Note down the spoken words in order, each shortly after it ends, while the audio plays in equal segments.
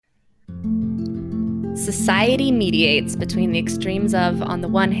Society mediates between the extremes of, on the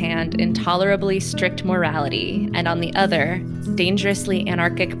one hand, intolerably strict morality, and on the other, dangerously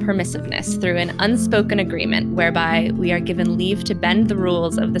anarchic permissiveness through an unspoken agreement whereby we are given leave to bend the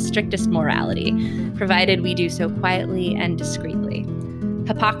rules of the strictest morality, provided we do so quietly and discreetly.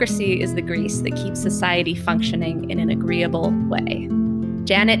 Hypocrisy is the grease that keeps society functioning in an agreeable way.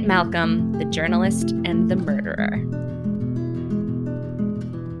 Janet Malcolm, the journalist and the murderer.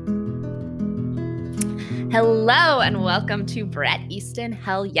 Hello and welcome to Bret Easton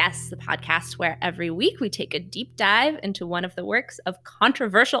Hell Yes, the podcast where every week we take a deep dive into one of the works of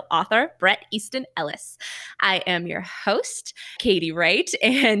controversial author Bret Easton Ellis. I am your host, Katie Wright,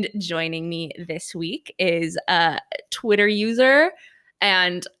 and joining me this week is a Twitter user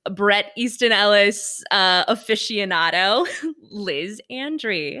and Bret Easton Ellis aficionado, Liz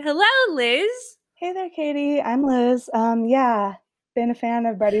Andre. Hello, Liz. Hey there, Katie. I'm Liz. Been a fan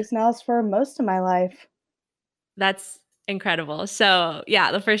of Bret Easton Ellis for most of my life. That's incredible. So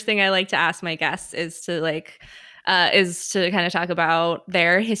yeah, the first thing I like to ask my guests is to kind of talk about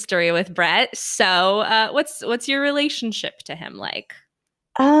their history with Bret. So what's your relationship to him like?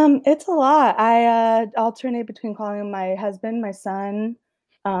 It's a lot. I alternate between calling him my husband, my son.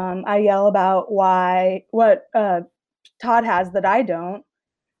 I yell about what Todd has that I don't.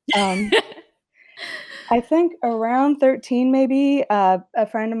 I think around 13, maybe, a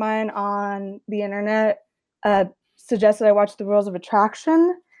friend of mine on the internet suggested I watch The Rules of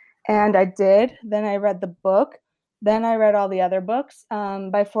Attraction, and I did. Then I read the book. Then I read all the other books.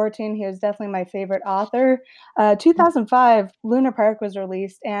 By 14, he was definitely my favorite author. 2005, Luna Park was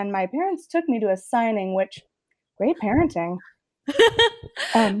released, and my parents took me to a signing, which, great parenting.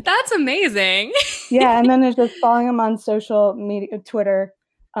 That's amazing. Yeah, and then it's just following him on social media, Twitter.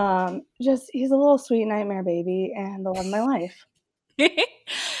 He's a little sweet nightmare baby and the love of my life.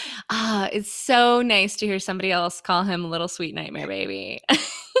 It's so nice to hear somebody else call him little sweet nightmare baby.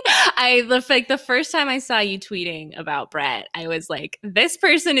 The first time I saw you tweeting about Bret, I was like, this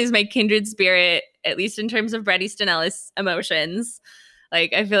person is my kindred spirit, at least in terms of Bret Easton Ellis emotions.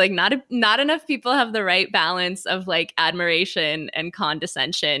 Like, I feel like not enough people have the right balance of like admiration and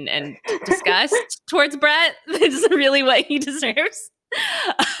condescension and disgust towards Bret. It's really what he deserves.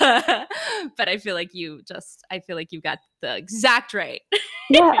 But I feel like you got the exact right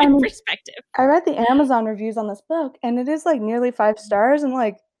perspective. I read the Amazon reviews on this book, and it is like nearly 5 stars, and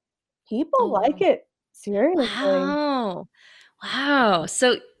like people like it seriously. Wow.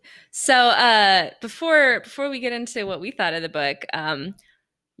 So before we get into what we thought of the book,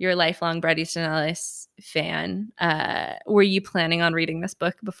 you're a lifelong Bret Easton Ellis fan. Were you planning on reading this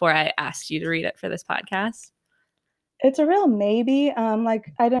book before I asked you to read it for this podcast? It's a real maybe. I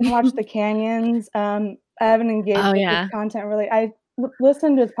didn't watch The Canyons. I haven't engaged with his content really. I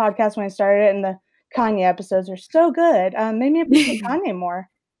listened to his podcast when I started it, and the Kanye episodes are so good. Maybe I appreciate Kanye more.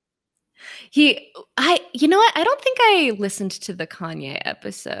 You know what? I don't think I listened to the Kanye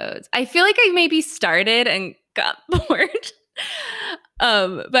episodes. I feel like I maybe started and got bored.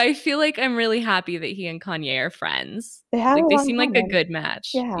 But I feel like I'm really happy that he and Kanye are friends. They seem like a good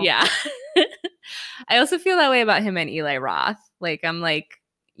match. Yeah. I also feel that way about him and Eli Roth. Like, I'm like,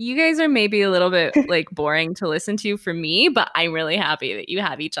 you guys are maybe a little bit like boring to listen to for me, but I'm really happy that you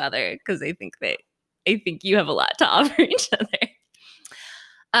have each other because I think you have a lot to offer each other.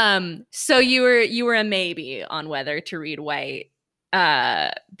 So you were a maybe on whether to read White.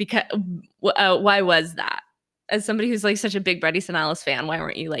 Because why was that? As somebody who's like such a big Bret Easton Ellis fan, why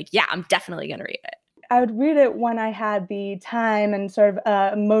weren't you like, yeah, I'm definitely gonna read it? I would read it when I had the time and sort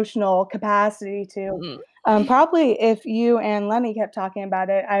of emotional capacity to. Probably if you and Lenny kept talking about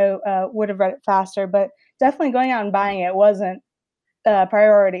it, I would have read it faster, but definitely going out and buying it wasn't a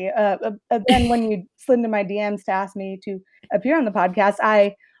priority. Then when you slid into my DMs to ask me to appear on the podcast,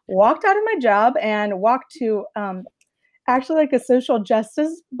 I walked out of my job and walked to actually like a social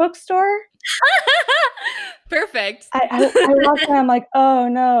justice bookstore. Perfect. I walked in, I'm like, oh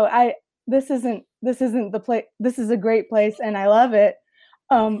no, this isn't the place. This is a great place and I love it.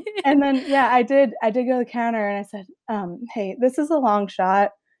 And then I did go to the counter and I said, hey, this is a long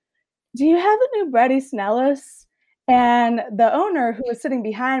shot. Do you have a new Bret Easton Ellis? And the owner, who was sitting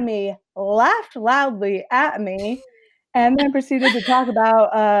behind me, laughed loudly at me and then proceeded to talk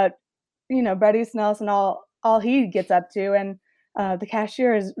about Bret Easton Ellis and all he gets up to. And the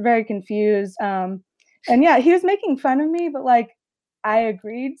cashier is very confused. And he was making fun of me, but like I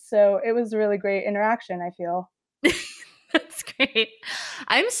agreed. So it was a really great interaction, I feel. That's great.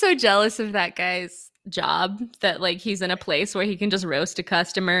 I'm so jealous of that guy's job that like he's in a place where he can just roast a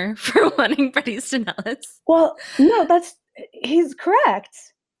customer for wanting Bret Easton Ellis. Well, no, he's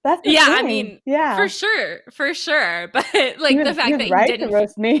correct. That's the Yeah, I thing. mean, Yeah. for sure. But He like was the he fact was that he right to didn't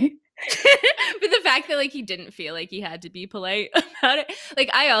roast me. but the fact that like he didn't feel like he had to be polite about it. Like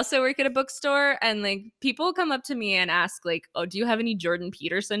I also work at a bookstore and like people come up to me and ask like, "Oh, do you have any Jordan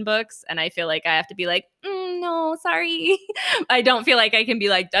Peterson books?" And I feel like I have to be like, "No, sorry." I don't feel like I can be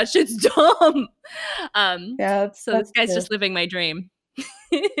like, "That shit's dumb." Yeah, So this that's guy's true. just living my dream.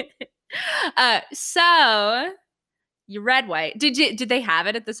 So you read White. Did they have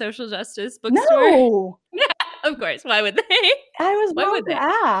it at the social justice bookstore? No, Of course. Why would they? I was Why wrong would to they?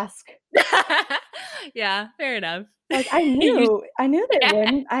 ask. Yeah, fair enough. Like, I You knew I knew they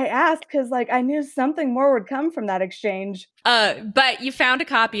wouldn't. I asked because, like, I knew something more would come from that exchange. but you found a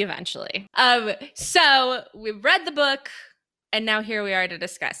copy eventually. So we read the book, and now here we are to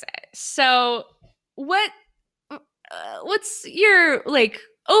discuss it. So, what's your like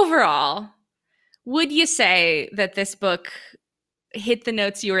overall? Would you say that this book hit the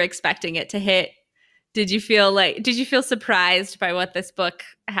notes you were expecting it to hit? Did you feel surprised by what this book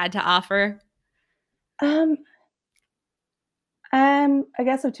had to offer? Um, I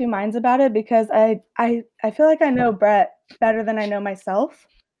guess of two minds about it because I feel like I know Brett better than I know myself.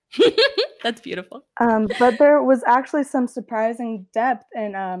 That's beautiful. But there was actually some surprising depth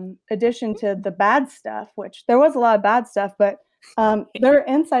and addition to the bad stuff, which there was a lot of bad stuff, but there are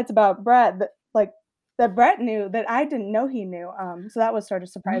insights about Brett that like that Brett knew that I didn't know he knew. So that was sort of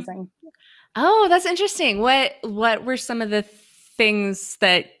surprising. Oh, that's interesting. What were some of the things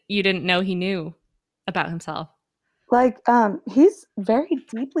that you didn't know he knew about himself? Like he's very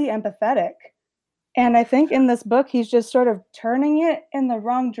deeply empathetic. And I think in this book he's just sort of turning it in the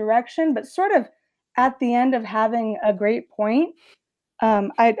wrong direction, but sort of at the end of having a great point.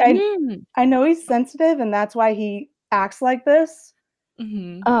 Um, I, I Mm. I know he's sensitive, and that's why he acts like this.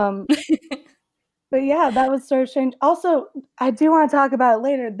 Hmm. Um, but yeah, that was sort of strange. Also, I do want to talk about it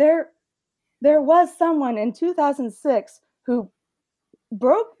later. There was someone in 2006 who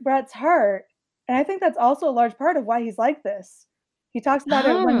broke Brett's heart, and I think that's also a large part of why he's like this. He talks about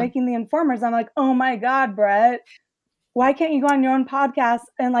it when Oh, making The Informers. I'm like, oh my god, Brett, why can't you go on your own podcast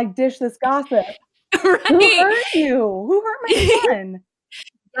and like dish this gossip? Who right. hurt you? Who hurt my son?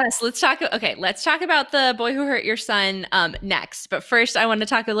 Yes, let's talk. Okay, let's talk about the boy who hurt your son next. But first, I want to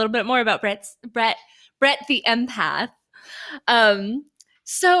talk a little bit more about Brett the empath. Um,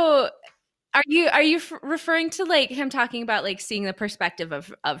 so are you referring to like him talking about like seeing the perspective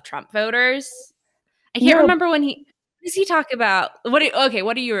of Trump voters? I can't No, remember when he what does he talk about? Okay,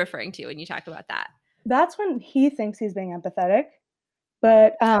 what are you referring to when you talk about that? that's when he thinks he's being empathetic.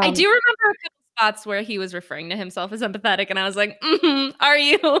 But I do remember a couple spots where he was referring to himself as empathetic, and I was like, "Are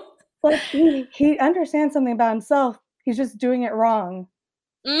you?" like he understands something about himself. He's just doing it wrong.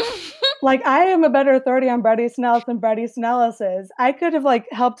 Like I am a better authority on Bret Easton Ellis than Bret Easton Ellis is. I could have like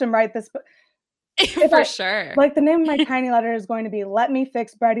helped him write this book. If For I sure. like the name of my tiny letter is going to be "Let me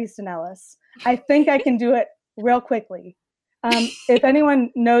fix Bret Easton Ellis." I think I can do it real quickly. If anyone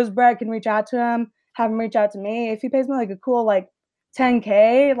knows Brett, can reach out to him, have him reach out to me. If he pays me like a cool like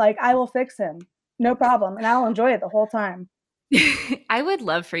 10K, like I will fix him, no problem, and I'll enjoy it the whole time. I would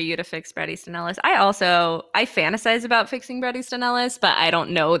love for you to fix Bret Easton Ellis. I fantasize about fixing Bret Easton Ellis, but I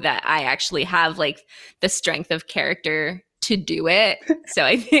don't know that I actually have like the strength of character to do it. So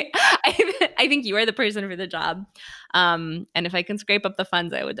I think you are the person for the job. And if I can scrape up the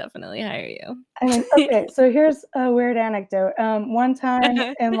funds, I would definitely hire I mean, you. okay, so here's a weird anecdote. One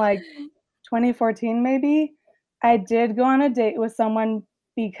time in like 2014, maybe, I did go on a date with someone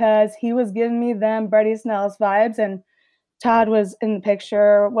because he was giving me them Bret Easton Ellis vibes, and Todd was in the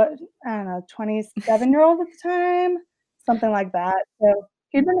picture, what, I don't know, 27-year-old at the time, something like that. So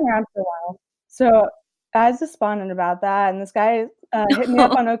he'd been around for a while. So I was despondent about that, and this guy hit me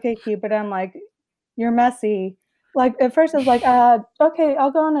up on OkCupid. I'm like, "You're messy." Like at first, I was like, okay,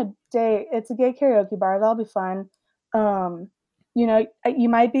 I'll go on a date. It's a gay karaoke bar. That'll be fun. Um, you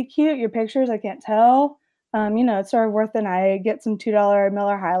might be cute. Your pictures, I can't tell. It's sort of worth the night. Get some $2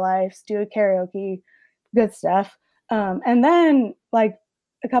 Miller High Lifes. Do a karaoke, good stuff. And then, like,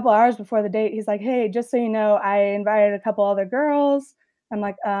 a couple hours before the date, he's like, "Hey, just so you know, I invited a couple other girls." I'm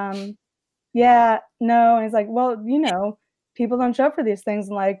like, yeah, no." And he's like, "Well, people don't show up for these things."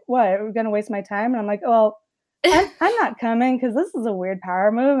 And like, "What? We're gonna waste my time?" And I'm like, "Well, I'm not coming because this is a weird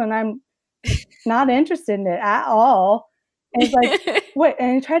power move, and I'm not interested in it at all." And he's like, "Wait,"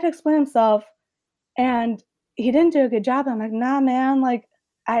 and he tried to explain himself, and he didn't do a good job. I'm like, "Nah, man, like,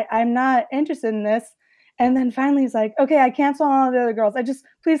 I'm not interested in this." And then finally he's like, "Okay, I cancel all the other girls. I just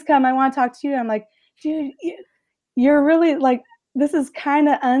please come. I want to talk to you." I'm like, "Dude, you're really like." this is kind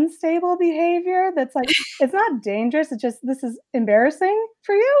of unstable behavior that's like, it's not dangerous. It's just, this is embarrassing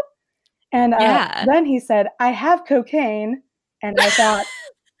for you. And Yeah. then he said, I have cocaine. And I thought,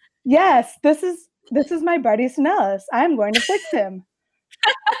 yes, this is my buddy Snellis. I'm going to fix him.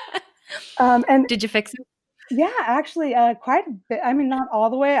 And Did you fix it? yeah, actually, quite a bit. I mean, not all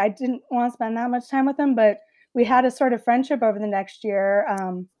the way. I didn't want to spend that much time with him, but we had a sort of friendship over the next year.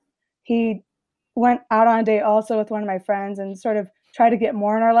 He went out on a date also with one of my friends and sort of tried to get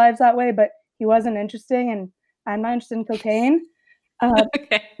more in our lives that way, but he wasn't interesting, and I'm not interested in cocaine.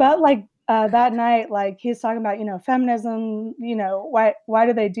 Okay. But like that night, like he's talking about, feminism, why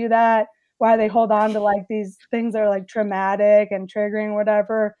do they do that? Why do they hold on to like these things that are like traumatic and triggering,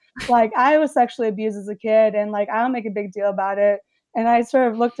 whatever? Like I was sexually abused as a kid and like I don't make a big deal about it. And I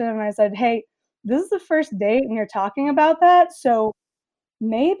sort of looked at him and I said, hey, this is the first date and you're talking about that. So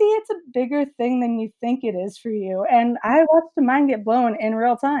maybe it's a bigger thing than you think it is for you. And I watched a mind get blown in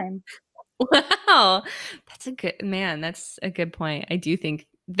real time. Wow. That's a good point. I do think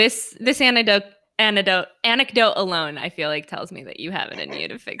this anecdote alone, I feel like tells me that you have it in you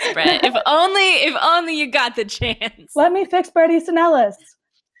to fix Brett. If only you got the chance. Let me fix Brett Easton Ellis.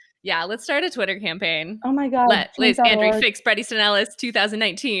 Yeah, let's start a Twitter campaign. Oh my God. Let Liz Andrew change.org. fix Brett Easton Ellis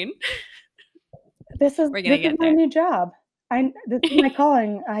 2019. This is We're gonna get my there. new job. This is my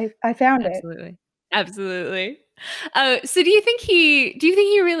calling. I found it. Absolutely. So do you think he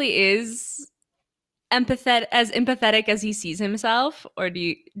really is empathetic as he sees himself, or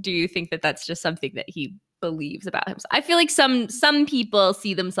do you think that that's just something that he believes about himself? I feel like some people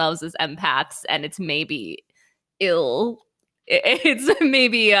see themselves as empaths, and it's maybe ill-informed.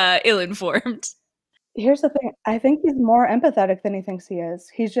 Here's the thing. I think he's more empathetic than he thinks he is.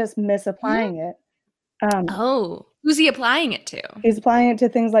 He's just misapplying it. Who's he applying it to? He's applying it to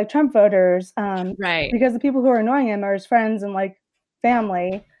things like Trump voters, Right? because the people who are annoying him are his friends and like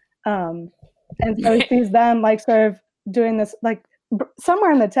family, and so he sees them like sort of doing this. Like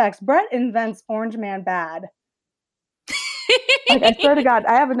somewhere in the text, Brett invents Orange Man bad. Like I swear to God,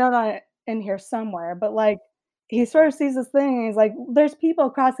 I have a note on it in here somewhere, but like he sort of sees this thing and he's like, there's people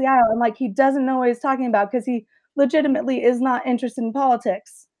across the aisle, and like he doesn't know what he's talking about because he legitimately is not interested in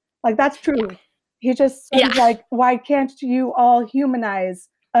politics. Like that's true. Yeah. He just sort of like, why can't you all humanize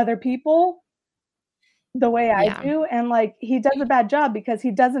other people the way I do? And like he does a bad job because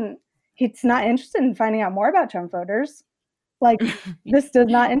he's not interested in finding out more about Trump voters. Like this does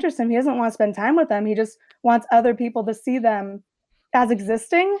not interest him. He doesn't want to spend time with them. He just wants other people to see them as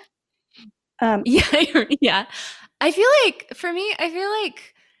existing. Yeah. I feel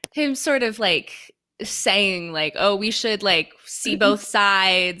like him sort of like saying like, oh, we should like see both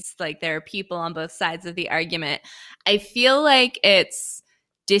sides, like there are people on both sides of the argument. I feel like it's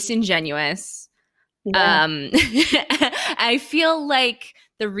disingenuous. Yeah. I feel like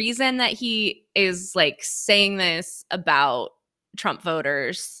the reason that he is like saying this about Trump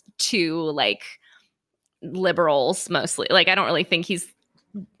voters to like liberals mostly, like I don't really think he's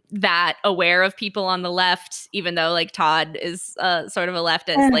that aware of people on the left, even though like Todd is sort of a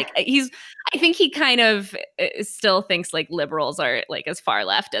leftist. Like I think he kind of still thinks like liberals are like as far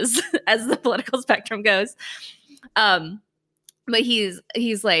left as the political spectrum goes. But he's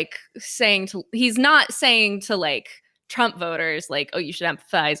like he's not saying to like Trump voters like, oh, you should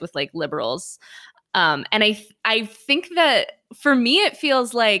empathize with like liberals. And I think that for me it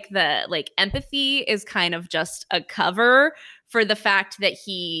feels like the like empathy is kind of just a cover for the fact that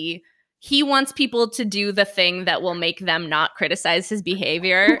he wants people to do the thing that will make them not criticize his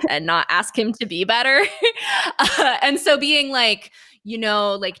behavior and not ask him to be better. And so being like,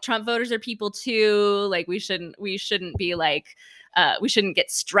 like Trump voters are people too. Like we shouldn't be like, we shouldn't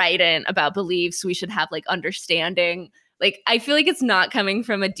get strident about beliefs. We should have like understanding. Like, I feel like it's not coming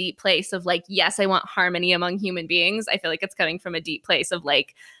from a deep place of like, yes, I want harmony among human beings. I feel like it's coming from a deep place of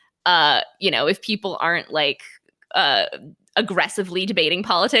like, if people aren't like, aggressively debating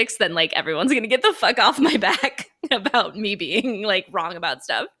politics, then like everyone's gonna get the fuck off my back about me being like wrong about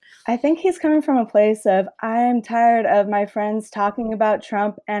stuff. I think he's coming from a place of, I'm tired of my friends talking about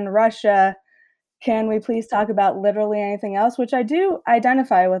Trump and Russia. Can we please talk about literally anything else? Which I do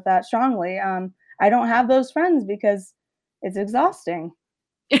identify with that strongly. I don't have those friends because it's exhausting.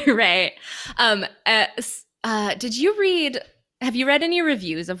 Right. Have you read any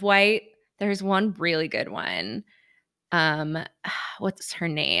reviews of White? There's one really good one. What's her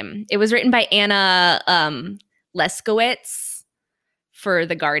name? It was written by Anna Leskowitz for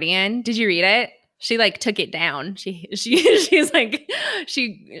The Guardian. Did you read it? She like took it down. She's like,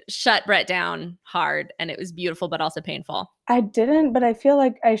 she shut Brett down hard, and it was beautiful but also painful. I didn't, but I feel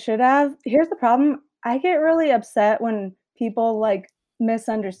like I should have. Here's the problem. I get really upset when people like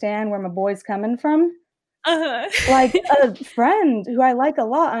misunderstand where my boy's coming from. Uh-huh. Like, a friend who I like a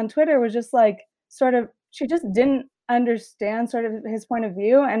lot on Twitter was just like, sort of she just didn't understand sort of his point of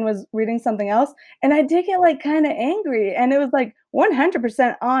view and was reading something else, and I did get, like, kinda angry, and it was, like,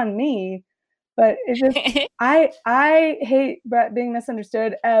 100% on me, but it's just I hate Brett being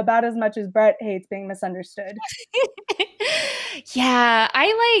misunderstood about as much as Brett hates being misunderstood. Yeah,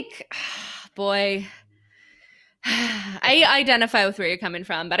 I like, boy, I identify with where you're coming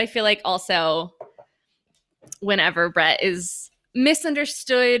from, but I feel like also whenever Brett is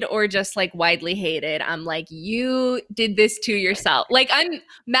misunderstood or just like widely hated, I'm like, you did this to yourself. Like, I'm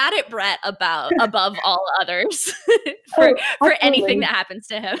mad at Brett about above all others for Oh, for anything absolutely. that happens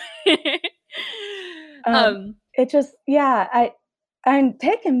to him. Um, um it just yeah, I and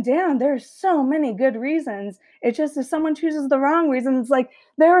take him down, there's so many good reasons. It just if someone chooses the wrong reasons, like,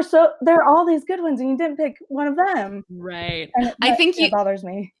 there are all these good ones, and you didn't pick one of them, right. and I think that you bothers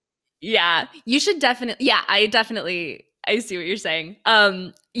me. Yeah, you should definitely. Yeah, I see what you're saying.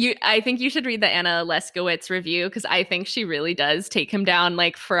 I think you should read the Anna Leskowitz review because I think she really does take him down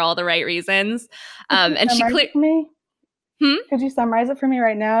like for all the right reasons. Could you And she summarize clear. it for me? Hmm? Could you summarize it for me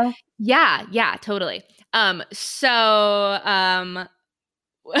right now? Yeah, totally. So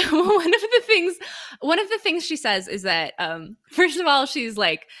one of the things she says is that first of all, she's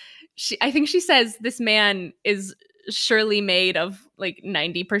like, I think she says this man is surely made of like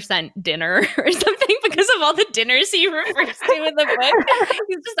 90% dinner or something because of all the dinners he refers to in the book.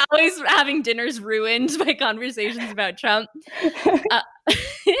 He's just always having dinners ruined by conversations about Trump. Uh,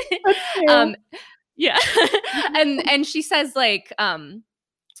 That's true. um, yeah, and she says like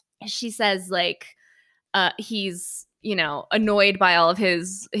he's, you know, annoyed by all of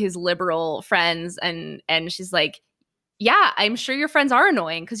his liberal friends, and she's like, yeah, I'm sure your friends are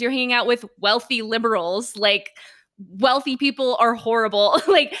annoying because you're hanging out with wealthy liberals. Like, wealthy people are horrible.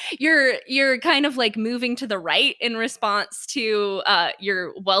 Like, you're kind of like moving to the right in response to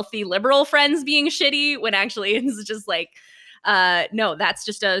your wealthy liberal friends being shitty, when actually it's just like, no, that's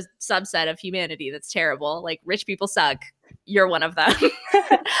just a subset of humanity that's terrible. Like, rich people suck. You're one of them.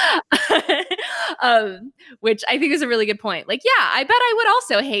 Which I think is a really good point. Like, yeah, I bet I would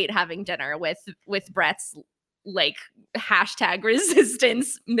also hate having dinner with Brett's like hashtag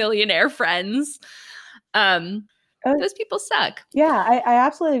resistance millionaire friends. Um, Oh, those people suck. yeah, I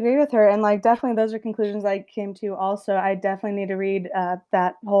absolutely agree with her, and, like, definitely those are conclusions I came to also. I definitely need to read,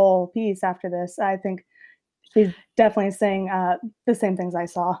 that whole piece after this. I think she's definitely saying, the same things I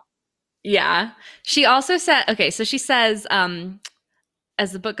saw. Yeah. She also said, okay, so she says,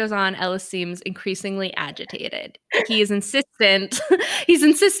 as the book goes on, Ellis seems increasingly agitated. He is insistent he's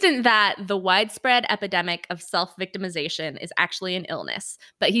insistent that the widespread epidemic of self-victimization is actually an illness,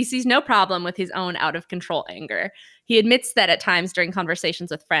 but he sees no problem with his own out of control anger. He admits that at times during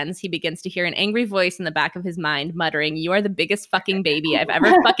conversations with friends, he begins to hear an angry voice in the back of his mind muttering, "You are the biggest fucking baby I've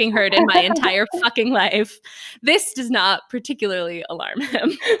ever fucking heard in my entire fucking life." This does not particularly alarm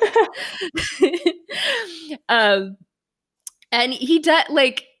him. um and he does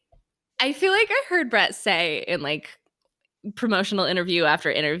like, I feel like I heard Brett say in like promotional interview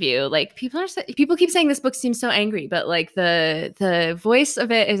after interview, like, people keep saying this book seems so angry, but like the voice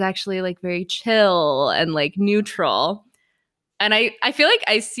of it is actually like very chill and like neutral. And I feel like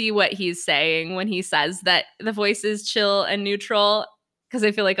I see what he's saying when he says that the voice is chill and neutral, because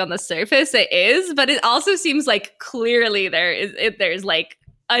I feel like on the surface it is, but it also seems like clearly there's like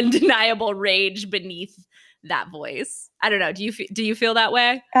undeniable rage beneath that voice. I don't know. Do you feel that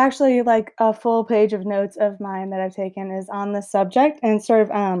way? Actually, like, a full page of notes of mine that I've taken is on this subject and sort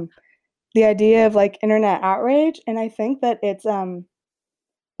of, the idea of, like, internet outrage, and I think that it's,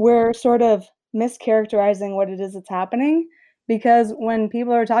 we're sort of mischaracterizing what it is that's happening, because when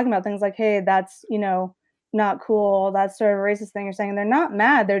people are talking about things like, "Hey, that's, not cool, that's sort of a racist thing you're saying," they're not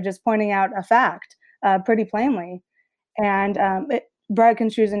mad, they're just pointing out a fact, pretty plainly. And Brett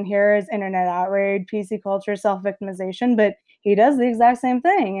construes in here as internet outrage, PC culture, self victimization, but he does the exact same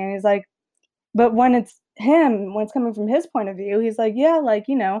thing. And he's like, but when it's him, when it's coming from his point of view, he's like, yeah, like,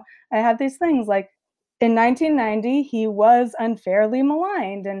 I have these things. Like in 1990, he was unfairly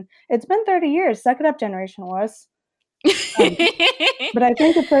maligned, and it's been 30 years. Suck it up, Generation Was. Um, but I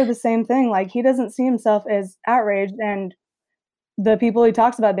think it's sort of the same thing. Like he doesn't see himself as outraged, and the people he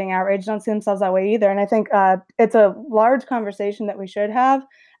talks about being outraged don't see themselves that way either. And I think it's a large conversation that we should have.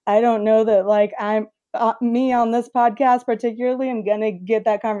 I don't know that like I'm me on this podcast particularly am gonna get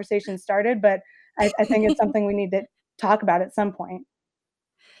that conversation started, but I think it's something we need to talk about at some point.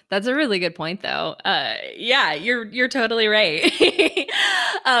 That's a really good point, though. Yeah, you're totally right.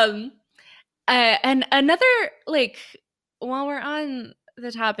 um, and another like while we're on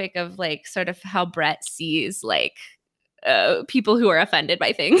the topic of like sort of how Brett sees like people who are offended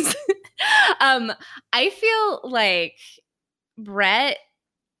by things, um, I feel like Brett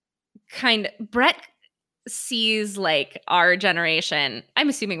Brett sees like our generation. I'm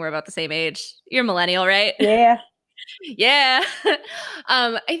assuming we're about the same age. You're millennial, right? Yeah. Yeah.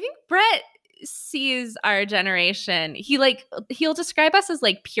 I think Brett sees our generation. He'll describe us as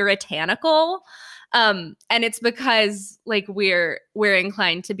like puritanical. And it's because like we're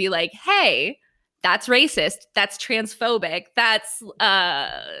inclined to be like, hey, that's racist, that's transphobic, that's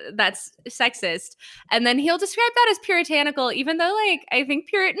sexist. And then he'll describe that as puritanical, even though like I think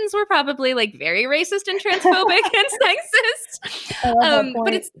Puritans were probably like very racist and transphobic and sexist. I love that But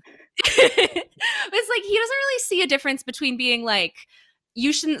point. it's it's like he doesn't really see a difference between being like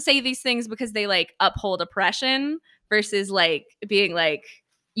you shouldn't say these things because they like uphold oppression versus like being like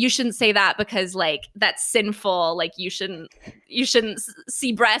you shouldn't say that because like that's sinful, like you shouldn't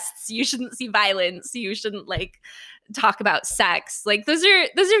see breasts, you shouldn't see violence, you shouldn't like talk about sex. Like those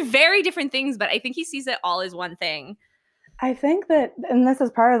are very different things, but I think he sees it all as one thing. I think that, and this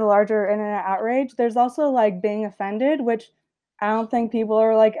is part of the larger internet outrage, there's also like being offended, which I don't think people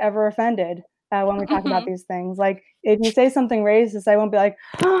are like ever offended when we talk about Mhm. these things. Like, if you say something racist, I won't be like,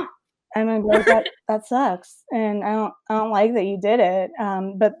 oh, I'm gonna be like, that sucks, and I don't like that you did it.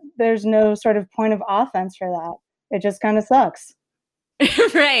 But there's no sort of point of offense for that. It just kind of sucks.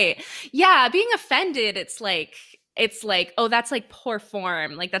 Right. Yeah, being offended, it's like, oh, that's like poor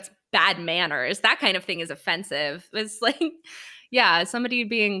form. Like that's bad manners. That kind of thing is offensive. It's like, yeah, somebody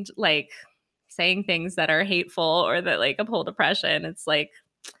being like saying things that are hateful or that like uphold oppression. It's like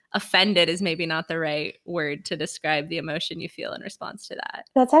offended is maybe not the right word to describe the emotion you feel in response to that.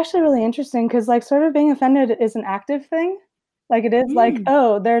 That's actually really interesting because, like, sort of being offended is an active thing. Like, it is like, Mm.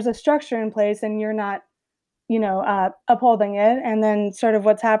 oh, there's a structure in place and you're not, upholding it. And then sort of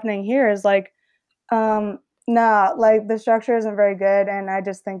what's happening here is like, nah, like the structure isn't very good, and I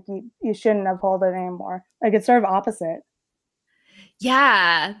just think you shouldn't uphold it anymore. Like, it's sort of opposite.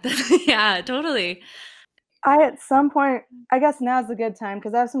 Yeah. Yeah, totally. I at some point, I guess now's a good time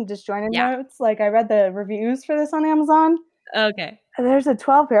because I have some disjointed Yeah. notes. Like, I read the reviews for this on Amazon. Okay. There's a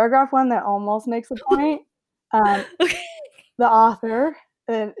 12 paragraph one that almost makes a point. Um, Okay. the author,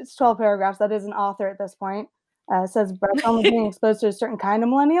 it's 12 paragraphs, that is an author at this point, says Brett's only being exposed to a certain kind of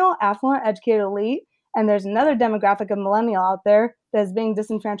millennial, affluent, educated elite, and there's another demographic of millennial out there that is being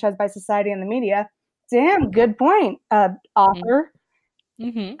disenfranchised by society and the media. Damn, good point, author.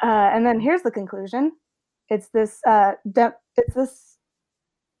 Mm-hmm. And then here's the conclusion. It's this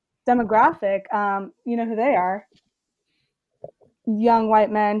demographic. You know who they are? Young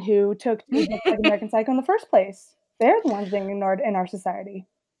white men who took to books like American Psycho in the first place. They're the ones being ignored in our society.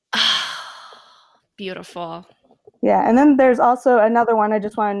 Beautiful. Yeah, and then there's also another one I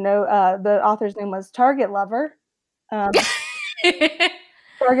just want to note. The author's name was Target Lover. Um,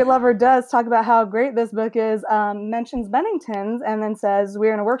 Target Lover does talk about how great this book is, mentions Bennington's, and then says,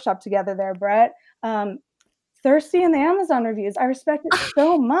 we're in a workshop together there, Brett. Thirsty in the Amazon reviews. I respect it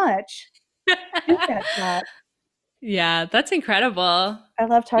so much. Do get that. Yeah, that's incredible. I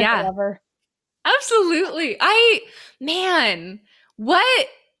love Target Yeah, Lover. absolutely. Man, what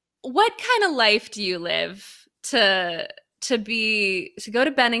what kind of life do you live to go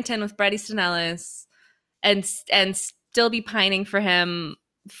to Bennington with Bret Easton Ellis and still be pining for him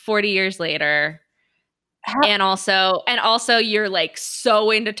 40 years later? How, And also you're like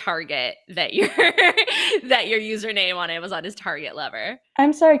so into Target that your that your username on Amazon is Target Lover.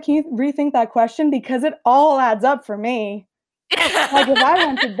 I'm sorry, can you rethink that question? Because it all adds up for me. Like, if I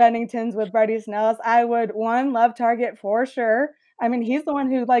went to Bennington's with Bret Easton Ellis, I would, one, love Target for sure. I mean, he's the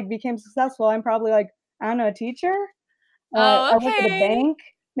one who, like, became successful. I'm probably, like, I don't know, a teacher? Oh, I work at a okay. bank,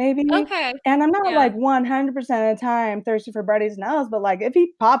 maybe? Okay. And I'm not, Yeah. like, 100% of the time thirsty for Bret Easton Ellis, but, like, if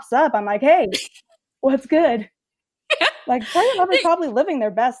he pops up, I'm like, "Hey, what's good?" Like, Target Lover's probably living their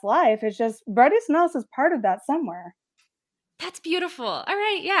best life. It's just Bret Easton Ellis is part of that somewhere. That's beautiful. All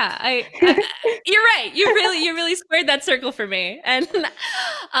right, yeah. You're right. You really squared that circle for me. And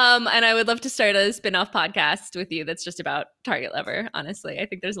I would love to start a spin-off podcast with you that's just about Target Lover, honestly. I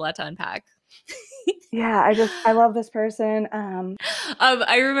think there's a lot to unpack. Yeah, I love this person.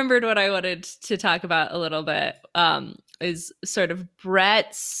 I remembered what I wanted to talk about a little bit is sort of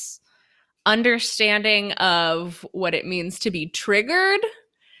Brett's understanding of what it means to be triggered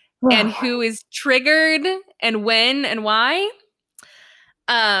and who is triggered and when and why.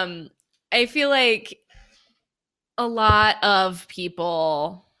 Um, I feel like a lot of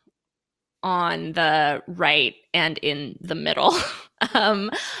people on the right and in the middle um,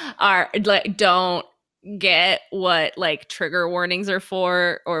 are like don't get what like trigger warnings are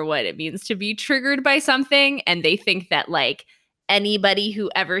for or what it means to be triggered by something, and they think that like anybody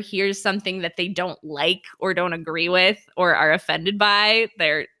who ever hears something that they don't like or don't agree with or are offended by,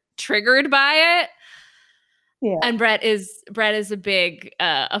 they're triggered by it. Yeah. And Brett is a big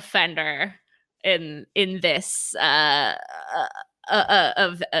offender in this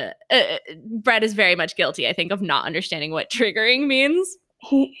of Brett is very much guilty, I think, of not understanding what triggering means.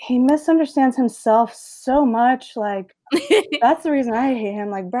 He misunderstands himself so much. Like, that's the reason I hate him.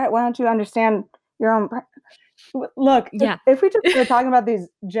 Like, Brett, why don't you understand your own? Look, Yeah. if we just start talking about these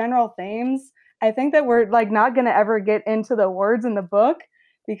general themes, I think that we're like not going to ever get into the words in the book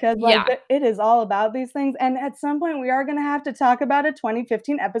because like Yeah. it is all about these things. And at some point, we are going to have to talk about a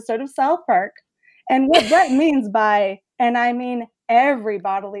 2015 episode of South Park and what Brett means by, and I mean every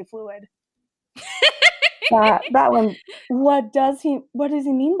bodily fluid. That one. What does he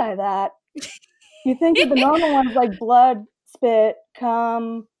mean by that? You think of the normal ones like blood, spit,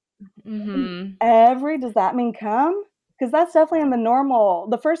 cum. Mm-hmm. Does that mean cum? Because that's definitely in the normal.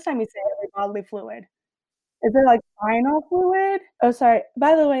 The first time you say every bodily fluid. Is it like spinal fluid? Oh, sorry.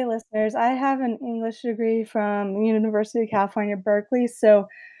 By the way, listeners, I have an English degree from University of California, Berkeley, so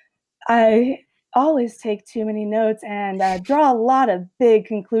I always take too many notes and draw a lot of big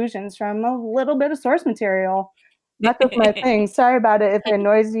conclusions from a little bit of source material. That's just my thing. Sorry about it if it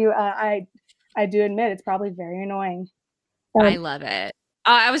annoys you. I do admit it's probably very annoying. I love it.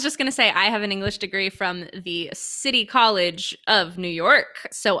 I was just going to say, I have an English degree from the City College of New York.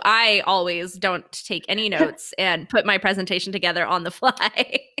 So I always don't take any notes and put my presentation together on the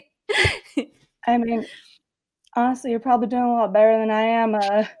fly. I mean, honestly, you're probably doing a lot better than I am.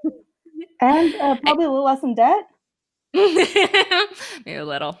 And probably a little less in debt. Maybe a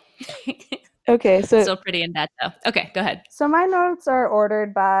little. Okay, so still pretty in debt, though. Okay, go ahead. So my notes are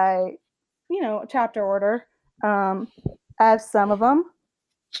ordered by, chapter order. I have some of them.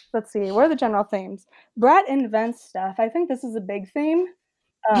 Let's see, what are the general themes? Brett invents stuff. I think this is a big theme.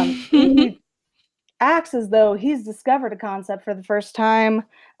 He acts as though he's discovered a concept for the first time.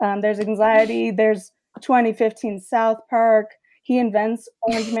 There's anxiety. There's 2015 South Park. He invents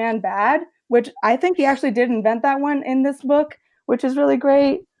Orange Man Bad, which I think he actually did invent that one in this book, which is really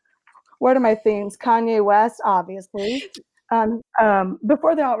great. What are my themes? Kanye West, obviously.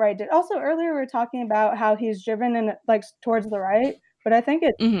 Before the alt-right did. Also, earlier we were talking about how he's driven in like towards the right, but I think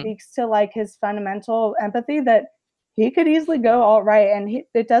it speaks to like his fundamental empathy that he could easily go alt-right and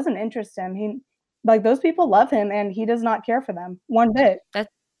it doesn't interest him. He like those people love him and he does not care for them one bit.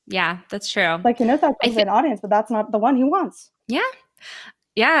 That's true. Like he knows that's an audience, but that's not the one he wants. Yeah.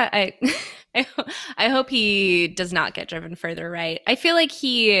 I hope he does not get driven further right. I feel like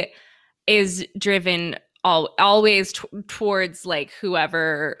he is driven always towards like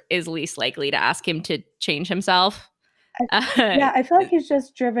whoever is least likely to ask him to change himself. I feel like he's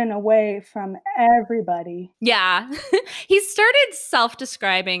just driven away from everybody. Yeah. He started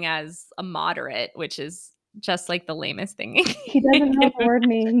self-describing as a moderate, which is just like the lamest thing. He doesn't know what the word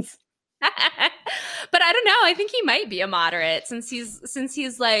means. But I don't know. I think he might be a moderate since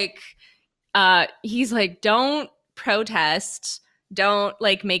he's like don't protest, don't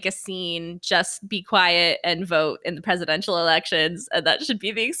like make a scene, just be quiet and vote in the presidential elections, and that should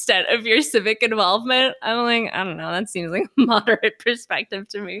be the extent of your civic involvement. I'm like, I don't know, that seems like a moderate perspective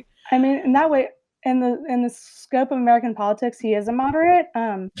to me. I mean, in that way, in the scope of American politics, he is a moderate.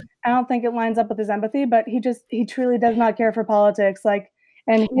 I don't think it lines up with his empathy, but he truly does not care for politics. Like,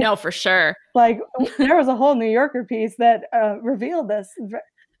 and no, for sure. Like, there was a whole New Yorker piece that revealed this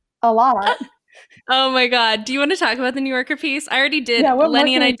a lot. Oh my God. Do you want to talk about the New Yorker piece? I already did. Yeah,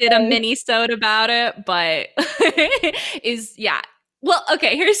 Lenny and I did a mini-sode about it, but Well,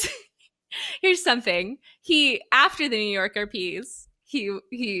 okay, here's something. After the New Yorker piece,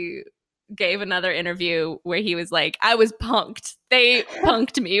 he gave another interview where he was like, I was punked. They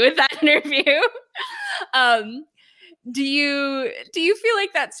punked me with that interview. Do you feel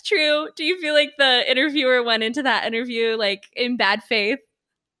like that's true? Do you feel like the interviewer went into that interview like in bad faith?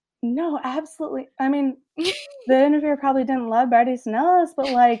 No, absolutely. I mean, the interviewer probably didn't love Bret Easton Ellis, but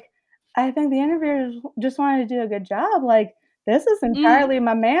like, I think the interviewer just wanted to do a good job. Like, this is entirely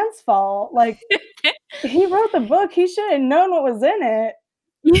my man's fault. Like, he wrote the book. He should have known what was in it.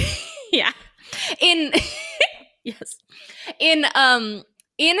 Yeah. Yes. In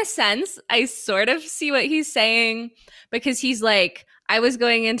a sense, I sort of see what he's saying because he's like, I was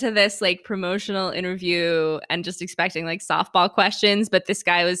going into this like promotional interview and just expecting like softball questions, but this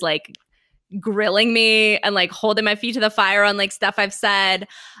guy was like grilling me and like holding my feet to the fire on like stuff I've said.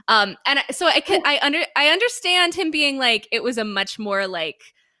 And so I understand him being like, it was a much more like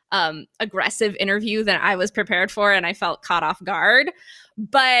aggressive interview than I was prepared for, and I felt caught off guard.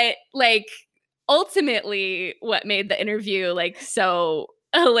 But like ultimately what made the interview like so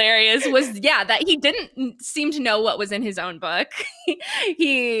hilarious was that he didn't seem to know what was in his own book.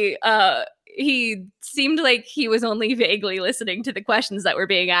 he seemed like he was only vaguely listening to the questions that were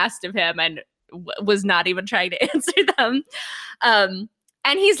being asked of him and was not even trying to answer them.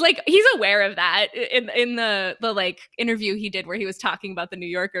 And he's aware of that in the like interview he did where he was talking about the New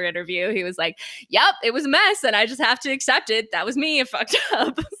Yorker interview. He was like, "Yep, it was a mess, and I just have to accept it. That was me. It fucked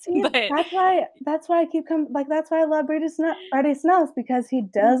up." See, but that's why I keep coming. Like that's why I love Brady Snells, because he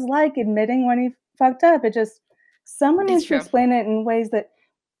does like admitting when he fucked up. It just someone needs to explain it in ways that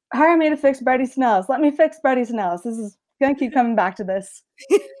hire me to fix Brady Snells. Let me fix Brady Snells. This is gonna keep coming back to this.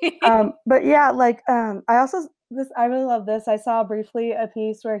 But yeah, like I really love this. I saw briefly a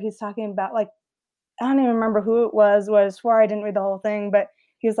piece where he's talking about like, I don't even remember who it was. I swore I didn't read the whole thing, but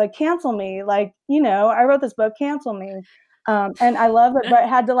he was like, cancel me. Like, I wrote this book, cancel me. And I love that Brett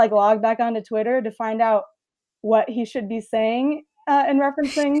had to like log back onto Twitter to find out what he should be saying in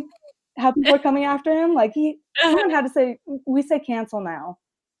referencing how people are coming after him. Like someone had to say, we say cancel now.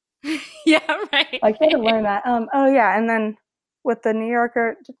 Yeah, right. Like he had to learn that. Oh yeah. And then with the New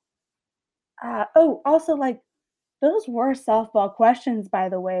Yorker, also like, those were softball questions, by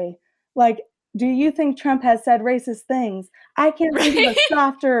the way. Like, do you think Trump has said racist things? I can't think of a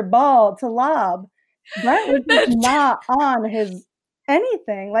softer ball to lob. Brett was just not on his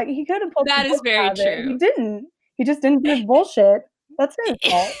anything. Like, he could have pulled that is very true. He didn't. He just didn't do his bullshit. That's his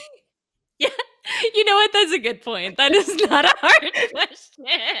fault. Yeah. You know what? That's a good point. That is not a hard question.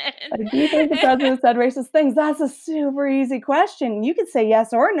 Like, do you think the president said racist things? That's a super easy question. You could say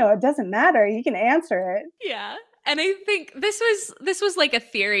yes or no. It doesn't matter. You can answer it. Yeah. And I think this was like a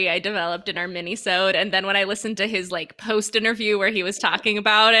theory I developed in our mini-sode. And then when I listened to his like post interview where he was talking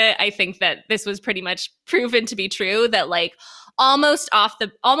about it, I think that this was pretty much proven to be true, that like almost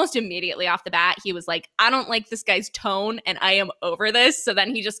immediately off the bat, he was like, I don't like this guy's tone and I am over this. So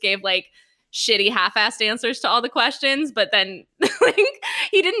then he just gave like shitty half-assed answers to all the questions, but then like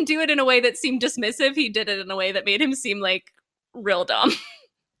he didn't do it in a way that seemed dismissive. He did it in a way that made him seem like real dumb.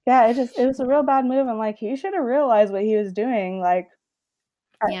 Yeah, it was a real bad move, and like he should have realized what he was doing. Like,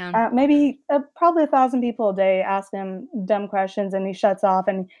 maybe probably 1,000 people a day ask him dumb questions, and he shuts off,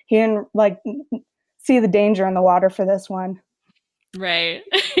 and he didn't like see the danger in the water for this one. Right,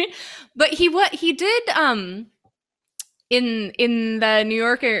 but he did in the New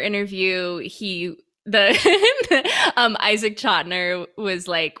Yorker interview, Isaac Chotiner was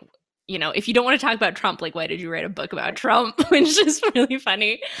like, if you don't want to talk about Trump, like, why did you write a book about Trump? Which is really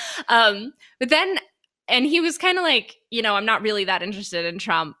funny. But then, and he was kind of like, I'm not really that interested in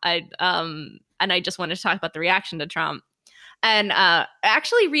Trump. And I just wanted to talk about the reaction to Trump. And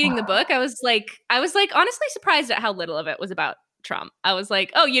actually reading the book, I was like honestly surprised at how little of it was about Trump. I was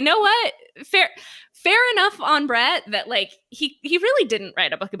like, oh, you know what? Fair enough on Brett that like he really didn't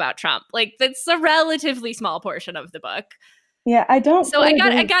write a book about Trump. Like that's a relatively small portion of the book. Yeah, I don't. So I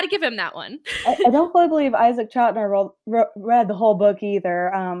got to give him that one. I don't fully believe Isaac Chotiner read the whole book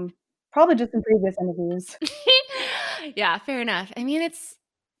either. Probably just in previous interviews. Yeah, fair enough. I mean,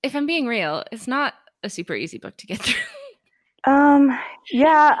 if I'm being real, it's not a super easy book to get through.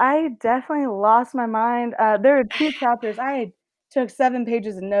 Yeah, I definitely lost my mind. There are 2 chapters. I took 7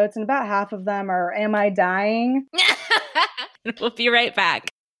 pages of notes, and about half of them are "Am I dying?" We'll be right back.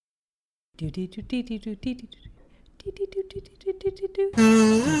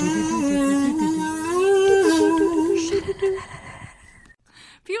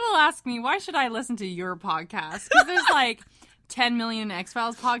 People ask me, why should I listen to your podcast? Because there's like 10 million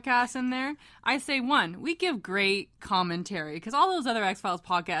X-Files podcasts in there. I say, 1, we give great commentary, because all those other X-Files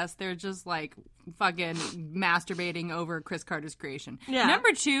podcasts, they're just like fucking masturbating over Chris Carter's creation. Yeah.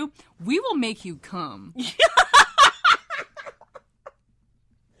 Number 2, we will make you come.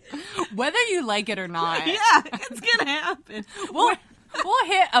 Whether you like it or not. Yeah, it's gonna happen. We'll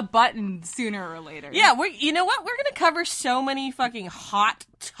hit a button sooner or later. Yeah, you know what? We're gonna cover so many fucking hot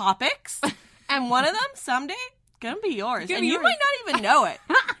topics, and one of them someday gonna be yours, and you might not even know it.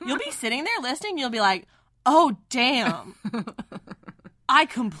 You'll be sitting there listening, you'll be like, "Oh damn, I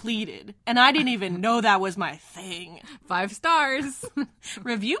completed, and I didn't even know that was my thing." 5 stars.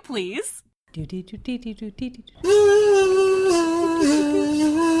 Review, please.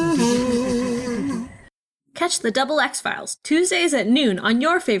 Catch the Double X-Files Tuesdays at noon on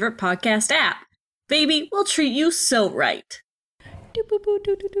your favorite podcast app. Baby, we'll treat you so right.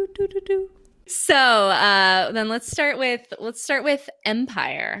 So then let's start with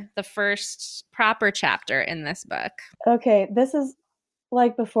Empire, the first proper chapter in this book. Okay, this is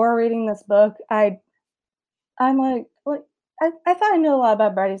like before reading this book, I'm like I thought I knew a lot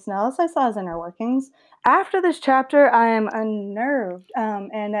about Brady Snell, so I saw his inner workings. After this chapter, I am unnerved,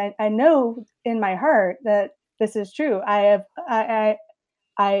 and I know in my heart that this is true. I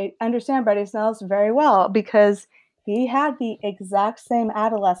understand Brady Snell's very well because he had the exact same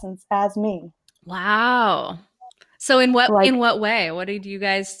adolescence as me. Wow. So in what Like, way? What do you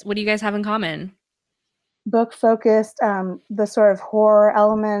guys have in common? book focused, the sort of horror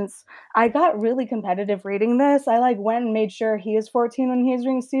elements. I got really competitive reading this. I like went and made sure he was 14 when he was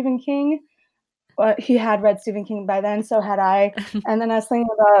reading Stephen King. He had read Stephen King by then, so had I. And then I was thinking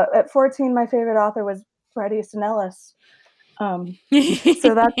about at 14, my favorite author was Bret Easton Ellis. So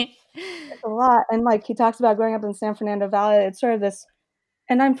that's a lot. And like he talks about growing up in San Fernando Valley, it's sort of this,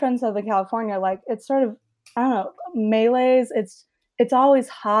 and I'm from Southern California, like it's sort of, I don't know, melees. It's always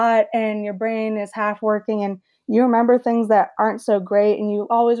hot and your brain is half working and you remember things that aren't so great and you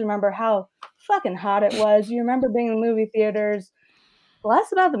always remember how fucking hot it was. You remember being in movie theaters,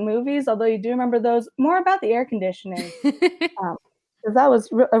 less about the movies, although you do remember those, more about the air conditioning. Because that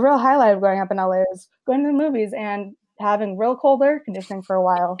was a real highlight of growing up in LA, is going to the movies and having real cold air conditioning for a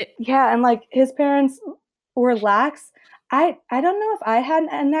while. Yeah, and like his parents were lax. I don't know if I had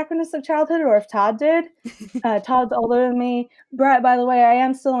an anachronistic childhood or if Todd did. Todd's older than me. Brett, by the way, I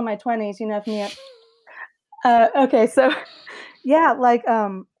am still in my 20s. You know, if me. Okay, so yeah, like I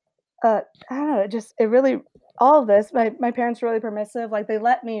don't know, it really, all of this. My parents were really permissive. Like they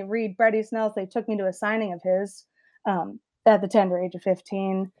let me read Bret Easton Ellis. They took me to a signing of his at the tender age of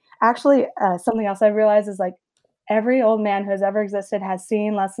 15. Actually, something else I realized is like every old man who has ever existed has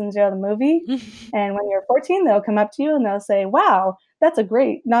seen Less Than Zero, the movie. And when you're 14, they'll come up to you and they'll say, wow, that's a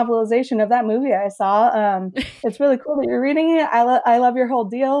great novelization of that movie I saw. It's really cool that you're reading it. I love your whole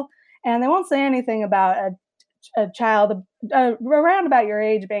deal. And they won't say anything about a child around about your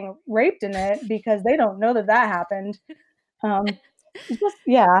age being raped in it because they don't know that happened. Just,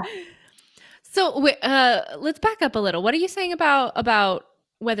 yeah. So let's back up a little. What are you saying about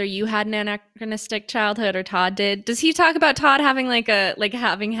whether you had an anachronistic childhood or Todd did? Does he talk about Todd having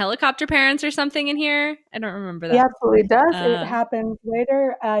having helicopter parents or something in here? I don't remember that. He absolutely does. It happened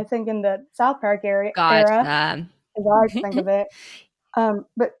later, I think, in the South Park era. Is how I think of it.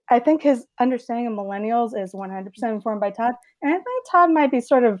 But I think his understanding of millennials is 100% informed by Todd. And I think Todd might be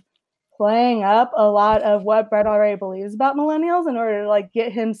sort of playing up a lot of what Brett already believes about millennials in order to like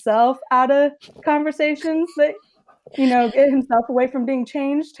get himself out of conversations that, you know, get himself away from being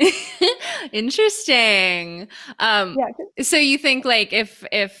changed. Interesting. So you think like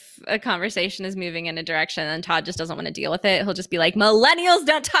if a conversation is moving in a direction and Todd just doesn't want to deal with it, he'll just be like, millennials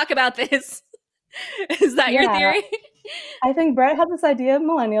don't talk about this. Is that your theory? I think Brett had this idea of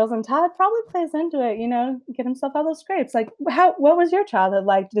millennials and Todd probably plays into it, you know, get himself out of those scrapes. Like what was your childhood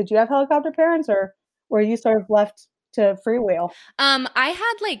like? Did you have helicopter parents or were you sort of left to freewheel? I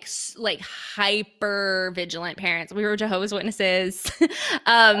had like hyper vigilant parents. We were Jehovah's Witnesses.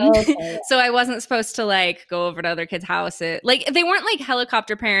 Okay. So I wasn't supposed to like go over to other kids' houses. Like they weren't like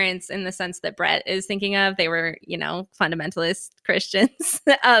helicopter parents in the sense that Brett is thinking of. They were, you know, fundamentalist Christians.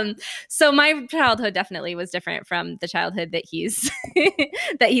 So my childhood definitely was different from the childhood that he's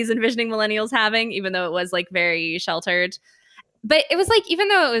envisioning millennials having, even though it was like very sheltered. But it was like, even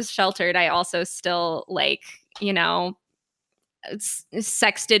though it was sheltered, I also still like, you know,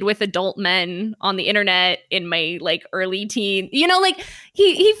 sexted with adult men on the internet in my like early teen, you know, like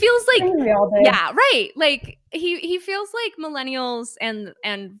he feels like, yeah, right. Like he feels like millennials and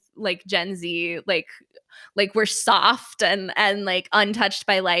like Gen Z, like we're soft and like untouched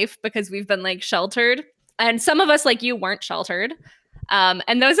by life because we've been like sheltered. And some of us like you weren't sheltered.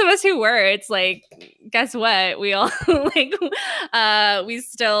 And those of us who were, it's like, guess what? We all like, we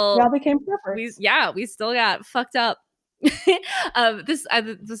still became perfect. We still got fucked up. This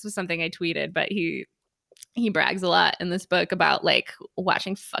was something I tweeted, but he brags a lot in this book about like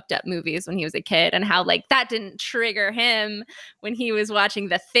watching fucked up movies when he was a kid and how like that didn't trigger him when he was watching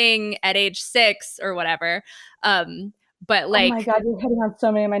The Thing at age 6 or whatever. But like, oh my God, you're hitting on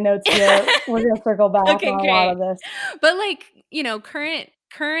so many of my notes here. We're gonna circle back on a lot of this. But like, you know, current,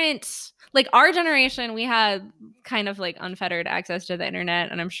 like our generation, we had kind of like unfettered access to the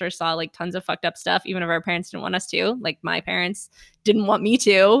internet, and I'm sure saw like tons of fucked up stuff, even if our parents didn't want us to. Like my parents didn't want me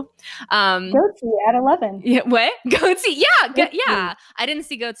to. Goatsy at 11. Yeah, what? Goatsy? Yeah, yeah. I didn't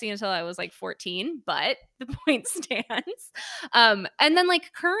see Goatsy until I was like 14, but the point stands. And then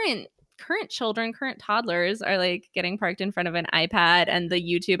like current toddlers are like getting parked in front of an iPad and the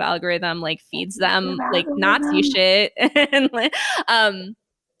YouTube algorithm like feeds them like Nazi shit. And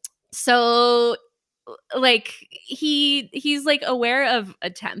so like he's like aware of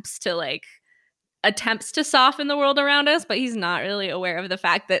attempts to soften the world around us, but he's not really aware of the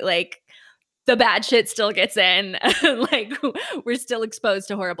fact that like the bad shit still gets in. Like we're still exposed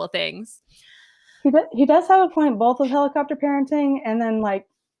to horrible things. He does have a point, both with helicopter parenting and then like,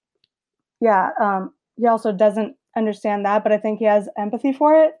 he also doesn't understand that, but I think he has empathy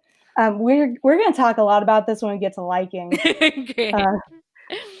for it. We're going to talk a lot about this when we get to liking.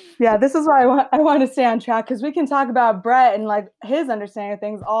 Yeah, this is why I want to stay on track, because we can talk about Brett and like his understanding of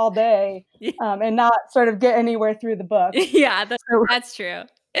things all day, and not sort of get anywhere through the book. Yeah, that's true.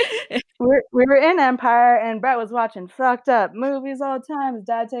 we were in Empire, and Brett was watching fucked up movies all the time. His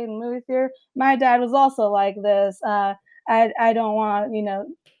dad taking the movie theater. My dad was also like this. I don't want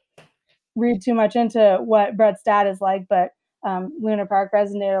read too much into what Brett's dad is like, but Luna Park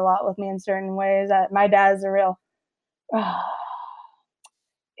resonated a lot with me in certain ways. My dad is a real.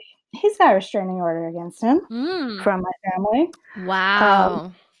 He's got a restraining order against him from my family.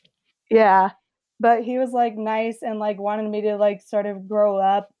 Wow. Yeah. But he was like nice and like wanted me to like sort of grow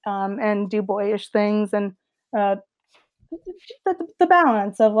up and do boyish things, and the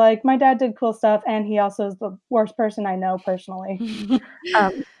balance of like my dad did cool stuff, and he also is the worst person I know personally.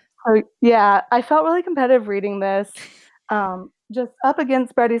 So yeah, I felt really competitive reading this, just up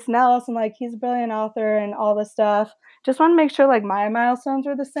against Bret Easton Ellis, and like he's a brilliant author and all this stuff. Just want to make sure like my milestones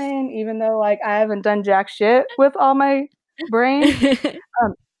are the same, even though like I haven't done jack shit with all my brain.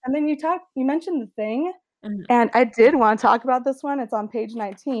 And then you mentioned The Thing, and I did want to talk about this one. It's on page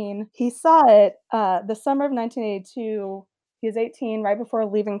 19. He saw it the summer of 1982. He was 18, right before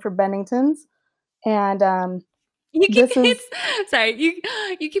leaving for Bennington's, and you keep calling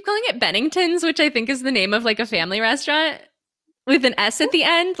it Bennington's, which I think is the name of like a family restaurant with an S at the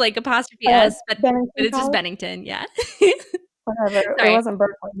end, like apostrophe S, but it's just Bennington. Yeah. Whatever. It wasn't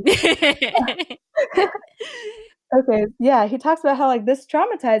Berkeley. Okay, yeah, he talks about how like this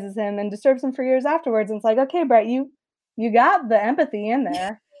traumatizes him and disturbs him for years afterwards. And it's like, okay, Brett, you got the empathy in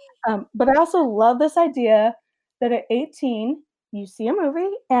there, but I also love this idea that at 18 you see a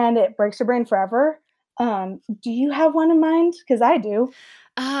movie and it breaks your brain forever. Do you have one in mind? Because I do.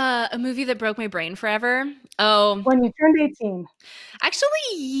 A movie that broke my brain forever. Oh, when you turned 18. Actually,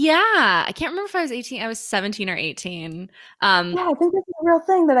 yeah. I can't remember if I was 18. I was 17 or 18. Yeah, I think it's a real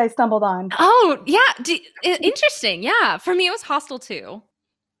thing that I stumbled on. Oh, yeah. Interesting. Yeah. For me, it was Hostel 2.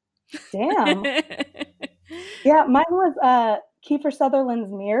 Damn. Yeah, mine was Kiefer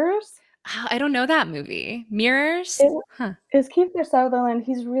Sutherland's Mirrors. Oh, I don't know that movie. Mirrors? Is Kiefer Sutherland.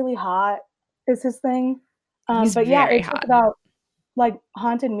 He's really hot, is his thing. But yeah, it's just about like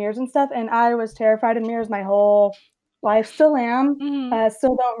haunted mirrors and stuff, and I was terrified of mirrors my whole life. Still am.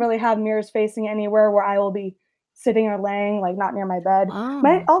 Still don't really have mirrors facing anywhere where I will be sitting or laying, like not near my bed.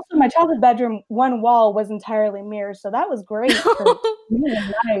 My childhood bedroom, one wall was entirely mirrors, so that was great for me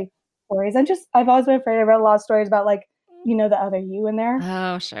and my stories. I've always been afraid. I read a lot of stories about like, the other you in there.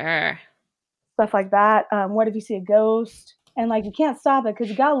 Oh, sure. Stuff like that. What if you see a ghost? And like you can't stop it because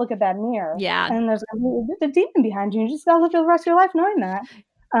you gotta look at that mirror. Yeah. And there's a demon behind you. You just gotta live the rest of your life knowing that.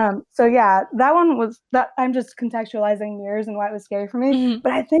 So yeah, that one was that. I'm just contextualizing mirrors and why it was scary for me.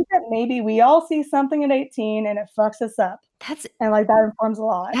 But I think that maybe we all see something at 18 and it fucks us up. And like that informs a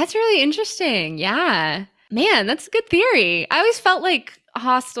lot. That's really interesting. Yeah. Man, that's a good theory. I always felt like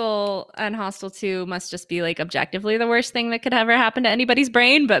Hostel and Hostel 2 must just be like objectively the worst thing that could ever happen to anybody's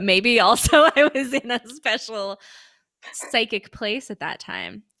brain, but maybe also I was in a special psychic place at that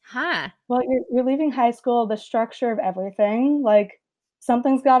time. Well, you're leaving high school, the structure of everything, like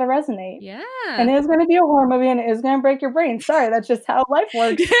something's got to resonate. Yeah. And it is going to be a horror movie and it is going to break your brain. Sorry, that's just how life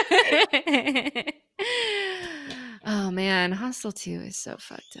works. Oh man, Hostel 2 is so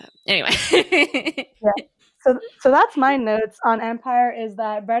fucked up. Anyway. Yeah. So that's my notes on Empire, is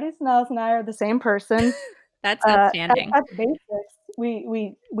that Bret Easton Ellis and I are the same person. That's outstanding. At the basics,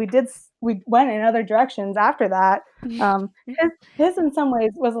 we went in other directions after that. His in some ways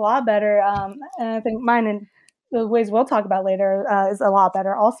was a lot better, and I think mine in the ways we'll talk about later is a lot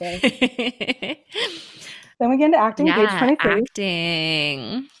better also. Then we get into acting, page 23.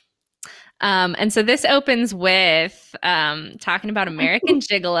 Acting. And so this opens with talking about American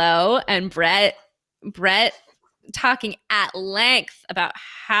Gigolo and Brett talking at length about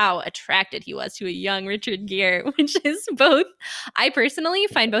how attracted he was to a young Richard Gere, which is both, I personally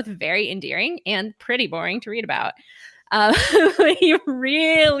find both very endearing and pretty boring to read about. He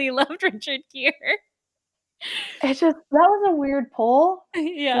really loved Richard Gere. It's just, that was a weird pull.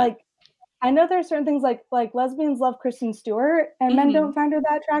 Yeah. Like, I know there are certain things like lesbians love Kristen Stewart and men don't find her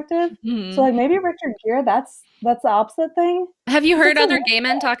that attractive. So like maybe Richard Gere, that's the opposite thing. Have you heard other gay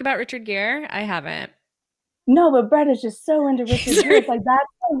men talk about Richard Gere? I haven't. No, but Brett is just so into Richard Gere. It's like, that's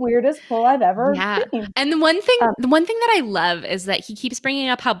the weirdest pull I've ever seen. And the one thing that I love is that he keeps bringing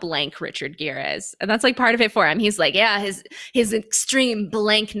up how blank Richard Gere is, and that's like part of it for him. He's like, yeah, his extreme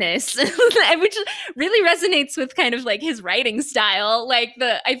blankness, which really resonates with kind of like his writing style. Like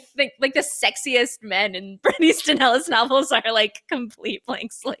I think like the sexiest men in Bret Easton Ellis novels are like complete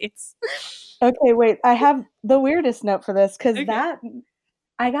blank slates. Okay, wait, I have the weirdest note for this because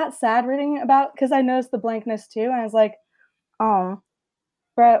I got sad reading about, because I noticed the blankness too, and I was like, oh,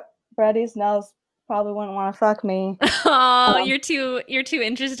 Bret Easton Ellis probably wouldn't want to fuck me. Oh, you're too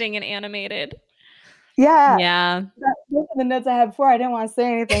interesting and animated. Yeah. Those are the notes I had before. I didn't want to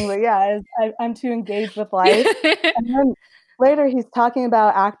say anything, but yeah, I'm too engaged with life. And then later he's talking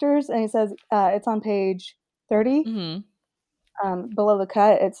about actors, and he says, it's on page 30. Mm-hmm. Below the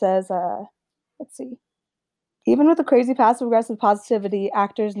cut, it says, let's see. Even with a crazy passive-aggressive positivity,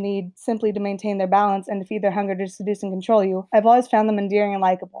 actors need simply to maintain their balance and to feed their hunger to seduce and control you. I've always found them endearing and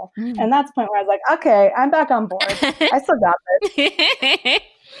likable. And that's the point where I was like, okay, I'm back on board. I still got this.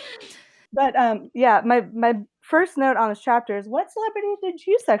 But yeah, my first note on this chapter is, what celebrity did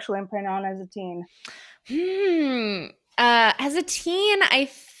you sexually imprint on as a teen? As a teen, I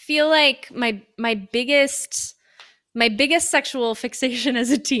feel like my biggest sexual fixation as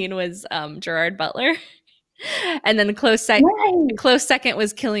a teen was Gerard Butler. And then the close second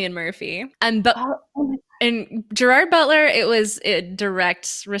was Cillian Murphy. And Gerard Butler, it was a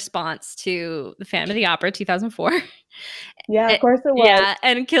direct response to the Phantom of the Opera 2004. Yeah, of course it was. Yeah,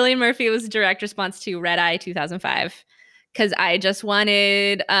 and Cillian Murphy was a direct response to Red Eye 2005, because I just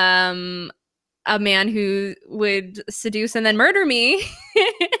wanted a man who would seduce and then murder me.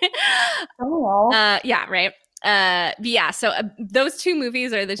 Yeah, right. But yeah, so those two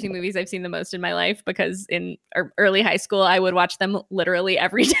movies are the two movies I've seen the most in my life, because in early high school I would watch them literally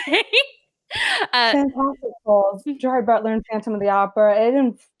every day. Fantastic roles. Gerard Butler and Phantom of the Opera. It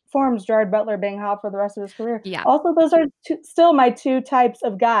informs Gerard Butler being hot for the rest of his career. Yeah. Also, those are still my two types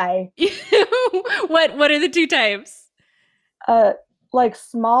of guy. What are the two types? Like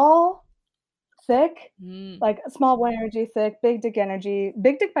small, thick, like small boy energy, thick, big dick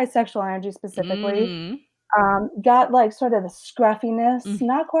bisexual energy specifically. Got like sort of the scruffiness,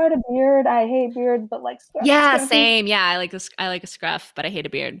 not quite a beard. I hate beards, but like scruffy. Yeah, same. Yeah, I like a scruff, but I hate a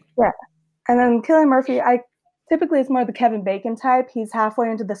beard. Yeah, and then Cillian Murphy, typically it's more the Kevin Bacon type. He's halfway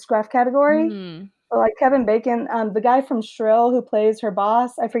into the scruff category. But like Kevin Bacon, the guy from Shrill who plays her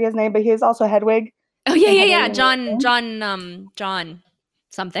boss, I forget his name, but he's also Hedwig. Oh yeah, John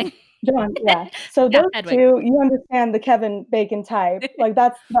something. John, yeah. So those two, you understand the Kevin Bacon type. Like,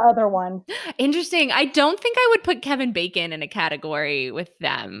 that's the other one. Interesting. I don't think I would put Kevin Bacon in a category with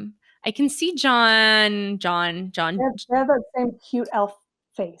them. I can see John. They have that same cute elf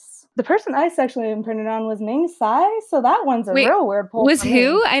face. The person I sexually imprinted on was Ming Tsai, so that one's a real weird pull. Was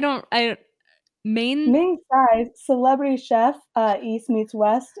who? Ming Tsai, celebrity chef. East Meets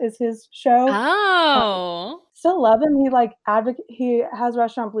West is his show. Oh. Still love him. He has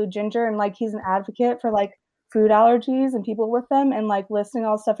restaurant Blue Ginger, and like he's an advocate for like food allergies and people with them, and like listing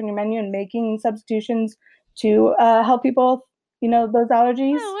all the stuff in your menu and making substitutions to help people, those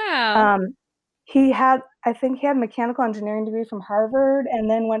allergies. Oh wow. I think he had a mechanical engineering degree from Harvard, and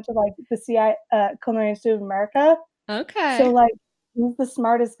then went to like the Culinary Institute of America. Okay. So like he's the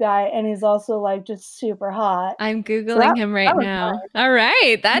smartest guy, and he's also like just super hot. I'm Googling him right now. Nice. All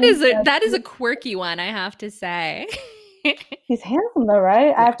right. That is a quirky one, I have to say. He's handsome though,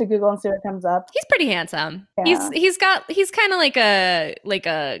 right? I have to Google and see what comes up. He's pretty handsome. Yeah. He's kind of like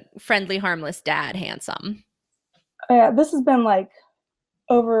a friendly, harmless dad handsome. Yeah, this has been like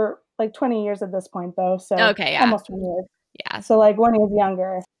over like 20 years at this point though. So okay, yeah. Almost 20 years. Yeah. So like when he was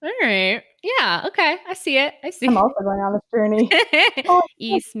younger. All right. Yeah. Okay. I see it. I'm also going on this journey.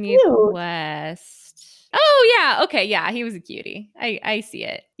 East Meets West. Oh yeah. Okay. Yeah. He was a cutie. I see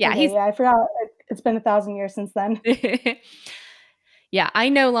it. Yeah. Okay, I forgot. It's been 1,000 years since then. Yeah. I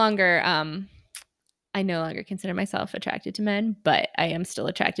no longer consider myself attracted to men, but I am still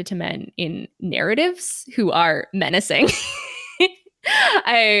attracted to men in narratives who are menacing.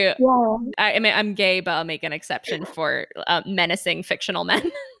 I'm gay, but I'll make an exception for menacing fictional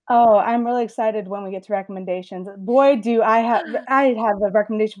men. Oh, I'm really excited when we get to recommendations. Boy, do I have a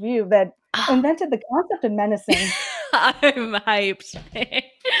recommendation for you that invented the concept of menacing. I'm hyped.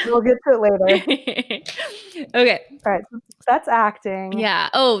 We'll get to it later. Okay. All right. That's acting. Yeah.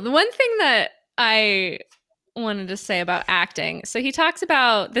 Oh, the one thing that I wanted to say about acting. So he talks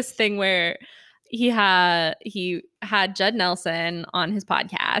about this thing where he had Judd Nelson on his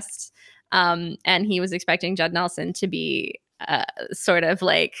podcast, and he was expecting Judd Nelson to be sort of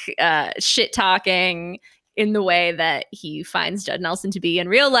like shit talking in the way that he finds Judd Nelson to be in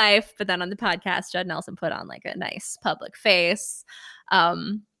real life. But then on the podcast, Judd Nelson put on like a nice public face.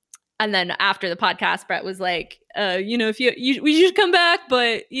 And then after the podcast, Brett was like, if we should come back,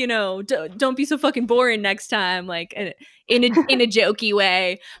 but don't be so fucking boring next time, like in a jokey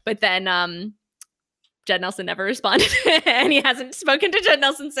way. But then Judd Nelson never responded, and he hasn't spoken to Judd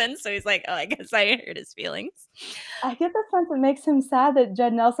Nelson since. So he's like, oh, I guess I hurt his feelings. I get the sense it makes him sad that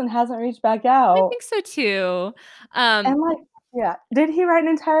Judd Nelson hasn't reached back out. I think so too. And like, yeah, did he write an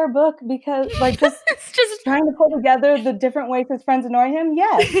entire book because like just trying to pull together the different ways his friends annoy him?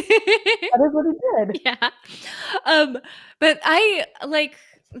 Yes, that is what he did. Yeah. But I like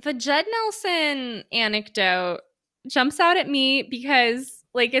the Judd Nelson anecdote jumps out at me because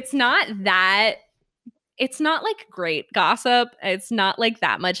like it's not like great gossip. It's not like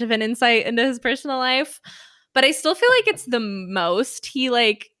that much of an insight into his personal life, but I still feel like it's the most he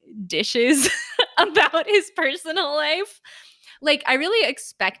like dishes about his personal life. Like I really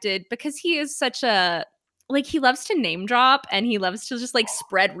expected, because he is such a like he loves to name drop and he loves to just like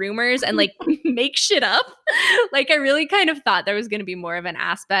spread rumors and like make shit up. Like I really kind of thought there was going to be more of an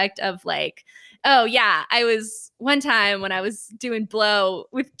aspect of like, oh yeah, I was one time when I was doing blow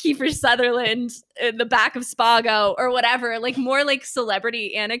with Kiefer Sutherland in the back of Spago or whatever, like more like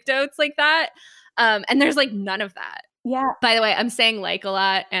celebrity anecdotes like that. And there's like none of that. Yeah. By the way, I'm saying like a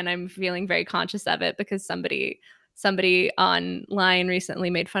lot and I'm feeling very conscious of it because somebody online recently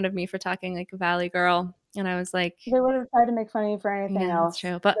made fun of me for talking like a Valley girl. And I was like, they would have tried to make fun of you for anything else. That's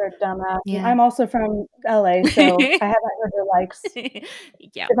true, but they're dumbass. Yeah. I'm also from LA, so I haven't heard their likes.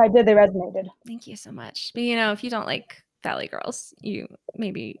 Yeah. If I did, they resonated. Thank you so much. But if you don't like Valley girls,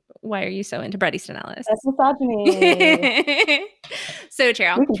 why are you so into Bret Easton Ellis? That's misogyny. So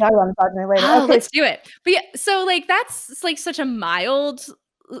true. We can talk about misogyny later. Oh, okay. let's do it. But yeah, so like that's like such a mild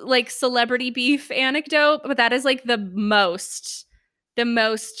like celebrity beef anecdote, but that is like the most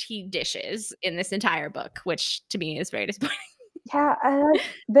he dishes in this entire book, which to me is very disappointing. Yeah,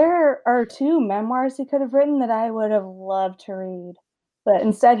 there are 2 memoirs he could have written that I would have loved to read, but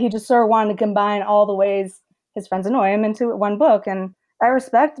instead he just sort of wanted to combine all the ways his friends annoy him into one book, and I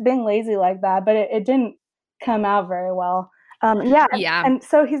respect being lazy like that, but it didn't come out very well. Yeah. And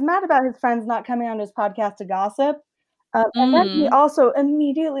so he's mad about his friends not coming on his podcast to gossip. And then he also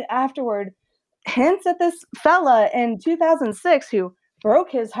immediately afterward hints at this fella in 2006 who broke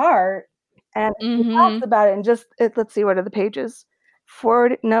his heart, and he talks about it. And let's see, what are the pages?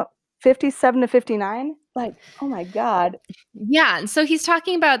 57 to 59. Like, oh my God. Yeah, and so he's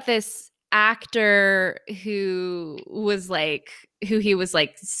talking about this actor who he was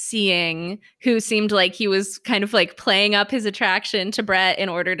like seeing, who seemed like he was kind of like playing up his attraction to Brett in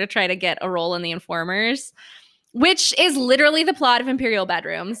order to try to get a role in The Informers. Which is literally the plot of Imperial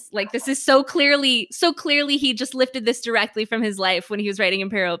Bedrooms. Like this is so clearly he just lifted this directly from his life when he was writing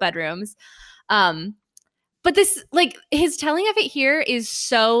Imperial Bedrooms. But this like his telling of it here is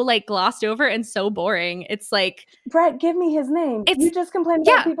so like glossed over and so boring. It's like, Brett, give me his name. You just complained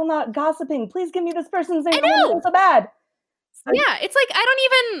about people not gossiping. Please give me this person's name. I know. It's so bad. Yeah, it's like I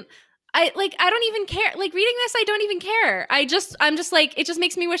don't even care. Like reading this, I don't even care. I'm just like, it just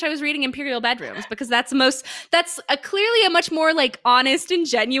makes me wish I was reading Imperial Bedrooms because that's clearly a much more like honest and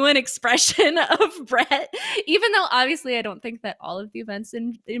genuine expression of Brett. Even though obviously I don't think that all of the events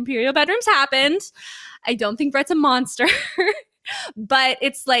in Imperial Bedrooms happened. I don't think Brett's a monster, but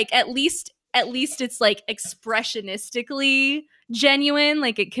it's like at least it's like expressionistically genuine.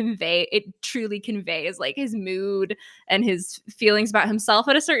 Like it truly conveys like his mood and his feelings about himself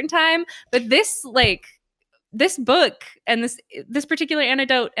at a certain time. But this book and this particular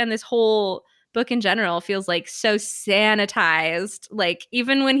anecdote and this whole book in general feels like so sanitized. Like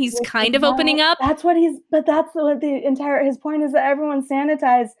even when he's kind of opening up, that's what his point is, that everyone's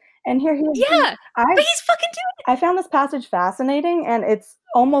sanitized. And here he is. Yeah, but he's fucking doing it. I found this passage fascinating, and it's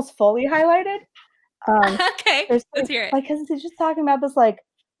almost fully highlighted. Okay, let's hear it. Like, because he's just talking about this, like,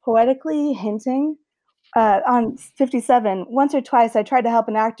 poetically hinting on 57. Once or twice, I tried to help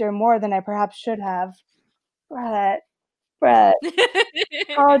an actor more than I perhaps should have. Brett.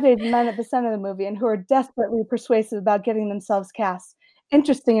 College-age men at the center of the movie and who are desperately persuasive about getting themselves cast.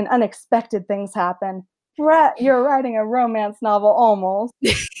 Interesting and unexpected things happen. Brett, you're writing a romance novel almost.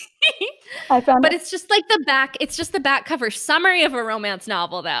 But it's just like the back cover summary of a romance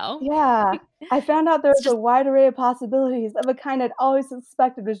novel, though. Yeah. I found out there was a wide array of possibilities of a kind I'd always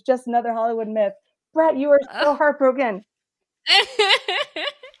suspected was just another Hollywood myth. Brett, you are so heartbroken.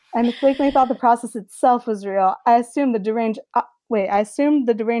 I mistakenly thought the process itself was real. I assumed the deranged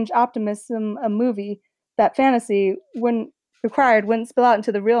optimism a movie, that fantasy, when required, wouldn't spill out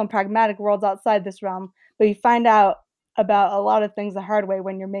into the real and pragmatic worlds outside this realm. but you find out about a lot of things the hard way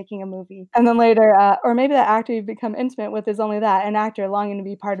when you're making a movie. And then later, or maybe the actor you've become intimate with is only that, an actor longing to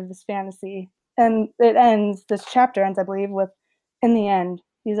be part of this fantasy. And this chapter ends, I believe, with, in the end,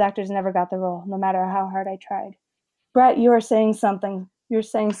 these actors never got the role, no matter how hard I tried. Brett, you are saying something. You're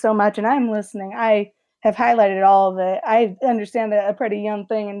saying so much, and I'm listening. I have highlighted all of it. I understand that a pretty young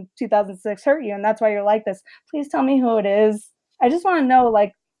thing in 2006 hurt you, and that's why you're like this. Please tell me who it is. I just want to know,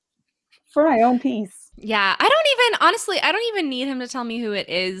 like, for my own peace. Yeah, I don't even need him to tell me who it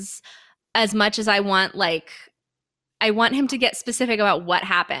is as much as I want him to get specific about what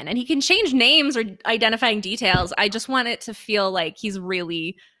happened. And he can change names or identifying details. I just want it to feel like he's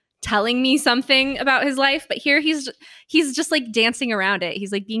really telling me something about his life. But here he's just like dancing around it.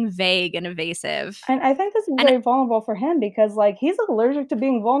 He's like being vague and evasive. And I think this is very vulnerable for him because like he's allergic to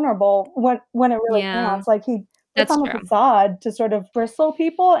being vulnerable when it really counts. Like he puts on a facade to sort of bristle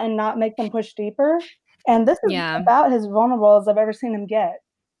people and not make them push deeper. And this is about as vulnerable as I've ever seen him get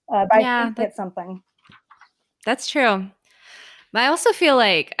by get something. That's true. But I also feel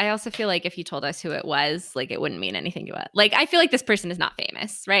like if he told us who it was, like it wouldn't mean anything to us. Like I feel like this person is not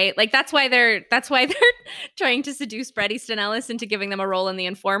famous, right? Like that's why they're trying to seduce Bret Easton Ellis into giving them a role in The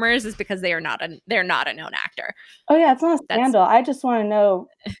Informers is because they're not a known actor. Oh yeah, it's not a scandal. I just want to know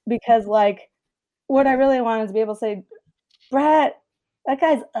because like what I really want is to be able to say, Brett, that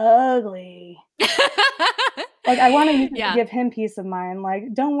guy's ugly. Like I want to give him peace of mind.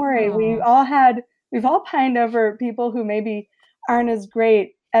 Like don't worry, we've all pined over people who maybe aren't as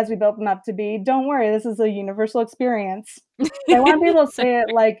great as we built them up to be. Don't worry, this is a universal experience. I want to be able to say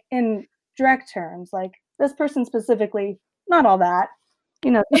it like in direct terms, like this person specifically, not all that.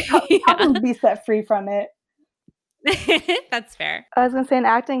 You know, how can be set free from it? That's fair. I was going to say in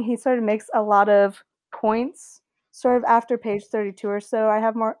acting, he sort of makes a lot of points sort of after page 32 or so. I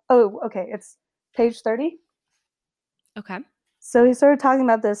have more. Oh, okay. It's page 30. Okay. So he's sort of talking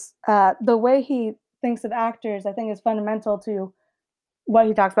about this, the way he thinks of actors, I think is fundamental to what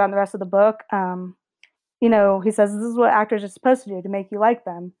he talks about in the rest of the book. You know, he says, this is what actors are supposed to do to make you like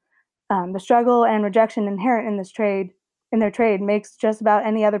them. The struggle and rejection inherent in their trade makes just about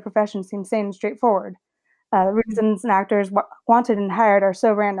any other profession seem sane and straightforward. The reasons an actor is wanted and hired are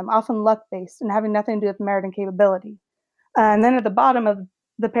so random, often luck-based, and having nothing to do with merit and capability. And then at the bottom of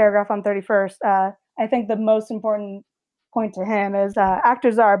the paragraph on 31st, I think the most important point to him is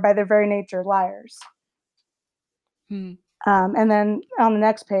actors are, by their very nature, liars. And then on the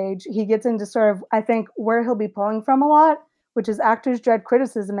next page, he gets into sort of, I think, where he'll be pulling from a lot, which is actors dread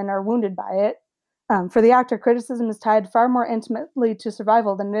criticism and are wounded by it. For the actor, criticism is tied far more intimately to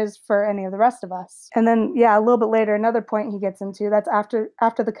survival than it is for any of the rest of us. And then, a little bit later, another point he gets into, that's after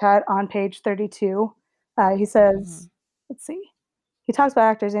the cut on page 32. He says, let's see. He talks about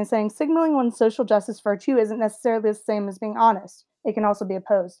actors and saying, signaling one's social justice virtue isn't necessarily the same as being honest. It can also be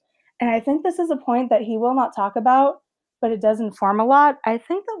opposed. And I think this is a point that he will not talk about, but it does inform a lot. I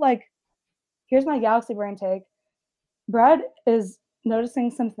think that, like, here's my Galaxy Brain take. Brett is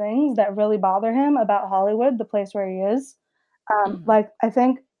noticing some things that really bother him about Hollywood, the place where he is. Like, I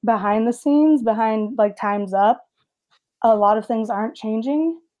think behind the scenes, behind, like, Time's Up, a lot of things aren't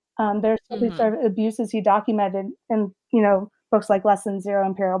changing. There's these sort of abuses he documented in, books like Less Than Zero,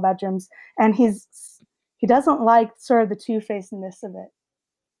 Imperial Bedrooms, and he doesn't like sort of the two-facedness of it.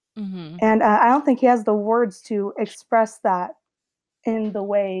 And I don't think he has the words to express that in the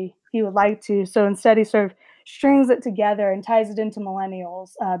way he would like to. So instead, he sort of strings it together and ties it into millennials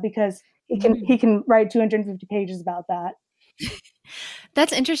because he can write 250 pages about that.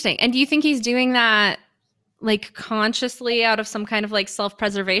 That's interesting. And do you think he's doing that like consciously out of some kind of like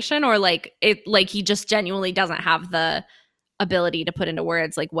self-preservation, or like he just genuinely doesn't have the ability to put into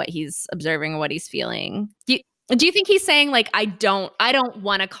words like what he's observing or what he's feeling? Do you think he's saying like I don't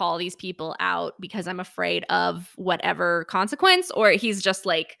want to call these people out because I'm afraid of whatever consequence, or he's just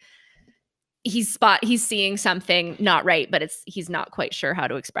like he's seeing something not right, but he's not quite sure how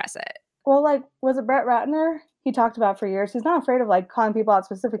to express it? Well, like, was it Brett Ratner? He talked about for years. He's not afraid of like calling people out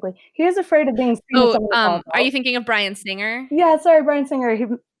specifically. He is afraid of being seen. Are you thinking of Bryan Singer? Yeah, sorry, Bryan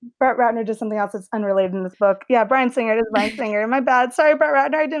Singer. Brett Ratner did something else that's unrelated in this book. Yeah, Bryan Singer. It is Bryan Singer. My bad. Sorry, Brett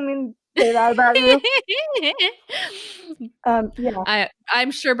Ratner. I didn't mean to say that about you. Yeah. I'm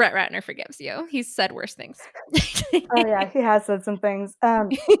sure Brett Ratner forgives you. He's said worse things. Oh yeah, he has said some things.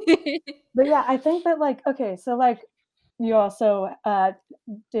 But yeah, I think that like, okay, so like you also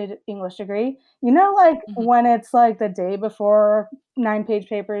did English degree. Like when it's like the day before 9-page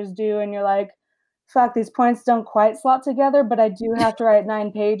paper is due and you're like, fuck, these points don't quite slot together, but I do have to write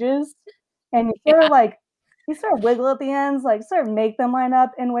 9 pages. And you sort of wiggle at the ends, like sort of make them line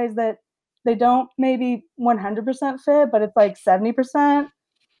up in ways that they don't maybe 100% fit, but it's like 70%.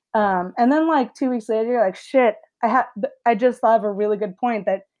 And then like 2 weeks later, you're like, shit, I just thought of a really good point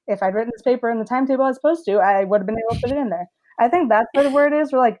that if I'd written this paper in the timetable I was supposed to, I would have been able to put it in there. I think that's where it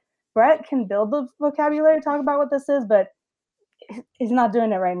is. We're like, Brett can build the vocabulary, talk about what this is, but he's not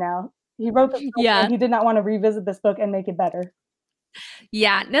doing it right now. He wrote this book and he did not want to revisit this book and make it better.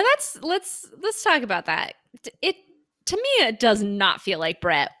 Yeah, no, let's talk about that. To me, it does not feel like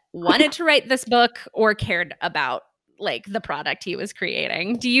Brett wanted to write this book or cared about like the product he was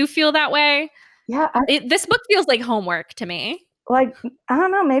creating. Do you feel that way? Yeah, this book feels like homework to me. Like, I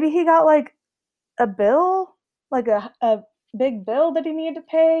don't know, maybe he got like a bill, like a big bill that he needed to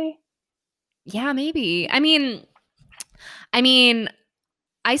pay. Yeah, maybe. I mean,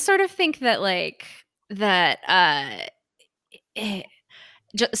 I sort of think that like that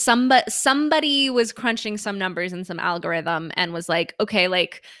somebody was crunching some numbers in some algorithm and was like, okay,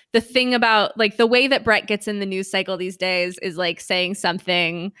 like the thing about like the way that Brett gets in the news cycle these days is like saying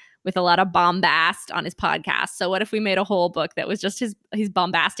something with a lot of bombast on his podcast. So what if we made a whole book that was just his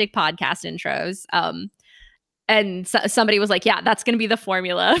bombastic podcast intros? And somebody was like, yeah, that's going to be the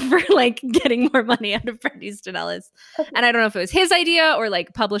formula for like getting more money out of Bret Easton Ellis. And I don't know if it was his idea or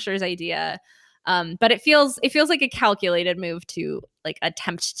like publisher's idea. But it feels like a calculated move to like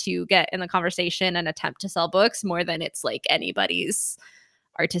attempt to get in the conversation and attempt to sell books more than it's like anybody's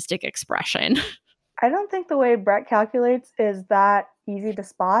artistic expression. I don't think the way Brett calculates is that easy to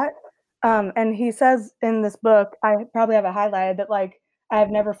spot. And he says in this book, I probably have it highlighted, that like I've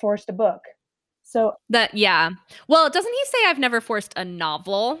never forced a book. So that, yeah. Well, doesn't he say I've never forced a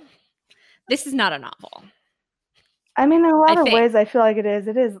novel? This is not a novel. I mean, in a lot of ways, I feel like it is.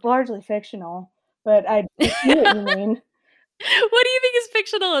 It is largely fictional, but I see what you mean. What do you think is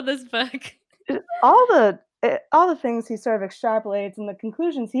fictional in this book? All the things he sort of extrapolates and the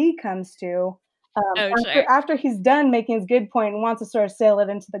conclusions he comes to after he's done making his good point and wants to sort of sail it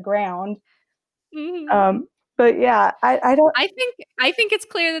into the ground. Mm-hmm. But yeah, I don't. I think it's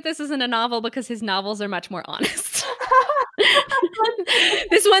clear that this isn't a novel because his novels are much more honest.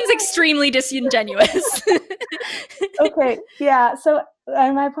 This one's extremely disingenuous. Okay, yeah. So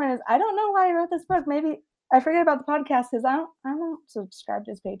my point is, I don't know why I wrote this book. Maybe I forget about the podcast because I don't subscribe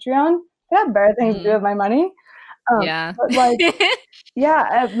to his Patreon. I have better things to do with my money. Yeah. But like,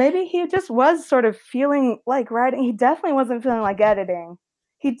 yeah, maybe he just was sort of feeling like writing. He definitely wasn't feeling like editing.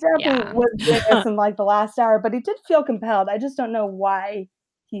 He definitely was doing this in like the last hour, but he did feel compelled. I just don't know why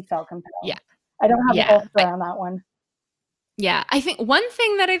he felt compelled. Yeah. I don't have the whole story on that one. Yeah. I think one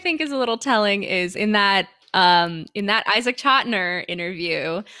thing that I think is a little telling is in that Isaac Chotiner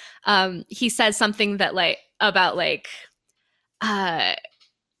interview, he said something that like about like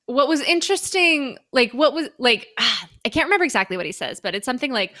what was interesting, like what was like I can't remember exactly what he says, but it's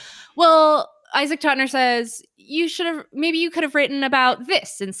something like, well, Isaac Chotiner says maybe you could have written about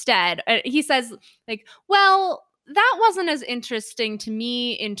this instead. He says like, well, that wasn't as interesting to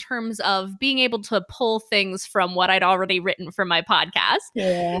me in terms of being able to pull things from what I'd already written for my podcast.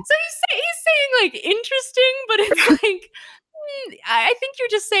 Yeah. So he's saying like interesting, but it's like, I think you're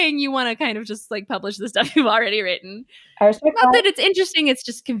just saying you want to kind of just like publish the stuff you've already written. I respect Not that it's interesting, it's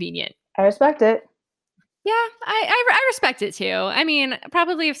just convenient. I respect it. Yeah, I respect it too. I mean,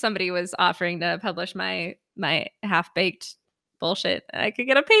 probably if somebody was offering to publish my half-baked bullshit, I could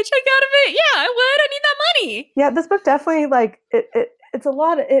get a paycheck out of it. Yeah, I would. I need that money. Yeah, this book definitely like it's a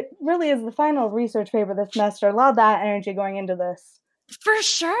lot of, it really is the final research paper this semester. A lot of that energy going into this. For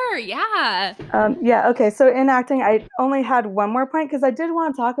sure, yeah. Yeah, okay. So in acting, I only had one more point because I did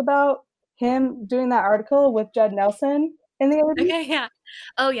want to talk about him doing that article with Judd Nelson in the interview. Okay, yeah.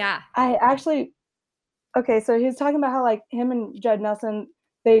 Oh, yeah. Okay, so he was talking about how like him and Judd Nelson,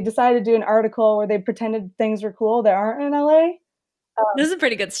 they decided to do an article where they pretended things were cool that aren't in LA. This is a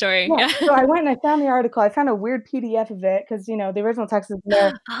pretty good story. Yeah. So I went and I found the article. I found a weird PDF of it because, the original text is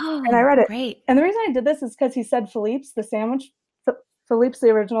there. And I read it. Great. And the reason I did this is because he said Philippe's, the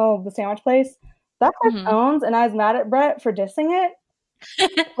original, the sandwich place, that's like owns, and I was mad at Brett for dissing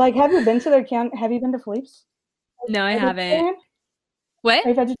it. Like, have you been to Philippe's? No, I haven't. What? Are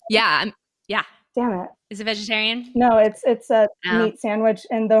you vegetarian? Yeah. Yeah. Damn it. Is it vegetarian? No, it's a meat sandwich,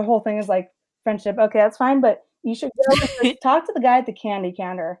 and the whole thing is like friendship. Okay, that's fine, but you should go talk to the guy at the candy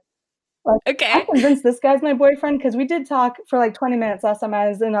counter. Like, okay. I'm convinced this guy's my boyfriend because we did talk for like 20 minutes last time I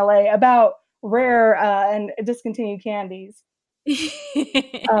was in LA about rare and discontinued candies.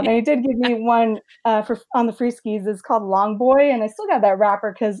 And he did give me one on the free skis. It's called Long Boy, and I still got that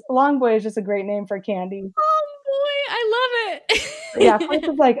wrapper because Long Boy is just a great name for candy. Long Boy, I love it. Yeah, Phillips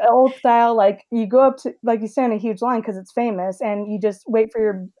is like old style. Like you go up to, like you stand in a huge line because it's famous, and you just wait for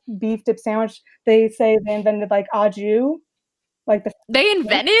your beef dip sandwich. They say they invented like au jus, like They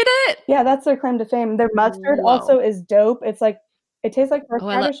invented it? Yeah, that's their claim to fame. Their mustard Whoa. also is dope. It's like it tastes like Oh,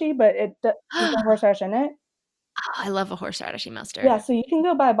 I love- horseradishy, but it there's no horseradish in it. Oh, I love a horseradishy mustard. Yeah, so you can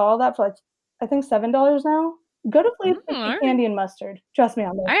go buy a bottle of that for like I think $7 now. Go to Philippe's all right. Candy and Mustard. Trust me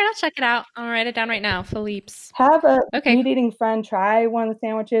on this. All right, I'll check it out. I'll write it down right now. Philippe's. Have a Okay. meat-eating friend try one of the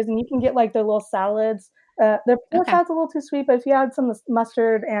sandwiches, and you can get like their little salads. Their salad's a little too sweet, but if you add some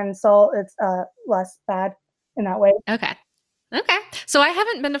mustard and salt, it's less bad in that way. Okay. So I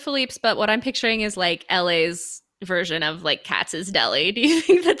haven't been to Philippe's, but what I'm picturing is like LA's version of like Katz's Deli. Do you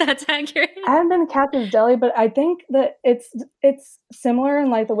think that that's accurate? I haven't been to Katz's Deli, but I think that it's similar in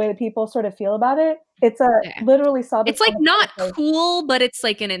like the way that people sort of feel about it. It's literally solid. It's like not cool, but it's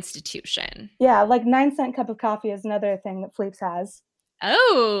like an institution. Yeah, like 9-cent cup of coffee is another thing that Philippe's has.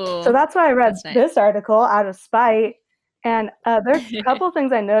 Oh. So that's why I read this article out of spite. And there's a couple of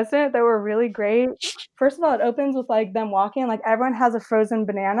things I noticed in it that were really great. First of all, it opens with like them walking, like everyone has a frozen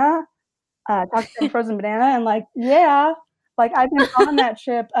banana. Talks to frozen banana, and like, yeah, like I've been on that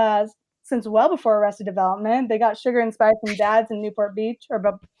ship since well before Arrested Development. They got Sugar and Spice and Dad's in Newport Beach or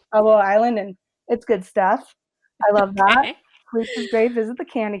Balboa Island, and it's good stuff. I love that. Philippe's is great. Visit the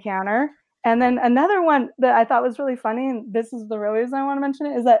candy counter. And then another one that I thought was really funny, and this is the real reason I want to mention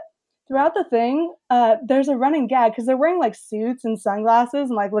it, is that throughout the thing, there's a running gag because they're wearing like suits and sunglasses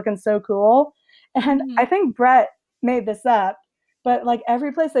and like looking so cool. And I think Brett made this up, but like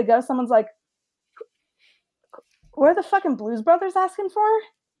every place they go, someone's like, "Where are the fucking Blues Brothers asking for?"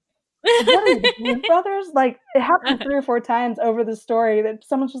 What are the Blues Brothers? Like it happened 3 or 4 times over the story that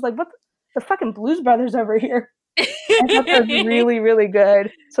someone's just like, "What the fucking Blues Brothers over here?" I thought that was really, really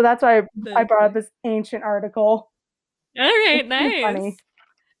good. So that's why I brought up this ancient article. All right, it's nice. Funny.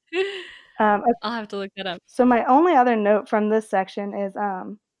 I'll have to look that up. So my only other note from this section is,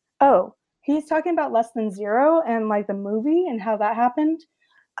 he's talking about Less Than Zero and like the movie and how that happened.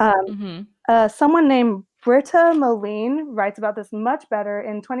 Someone named Britta Moline writes about this much better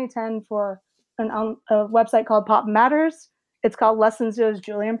in 2010 for a website called Pop Matters. It's called Less Than Zero's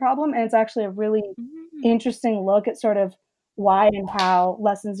Julian Problem, and it's actually a really interesting look at sort of why and how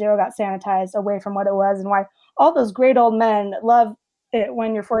Less Than Zero got sanitized away from what it was, and why all those great old men love it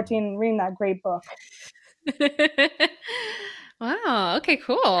when you're 14 and reading that great book. Wow. Okay,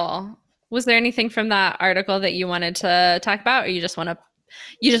 cool. Was there anything from that article that you wanted to talk about, or you just want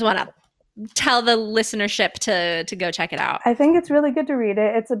to tell the listenership to go check it out? I think it's really good to read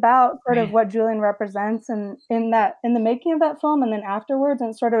it. It's about sort of what Julian represents, and in the making of that film, and then afterwards, and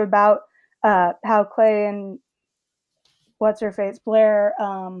it's sort of about how Clay and what's her face Blair,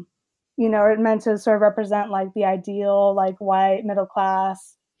 are meant to sort of represent like the ideal like white middle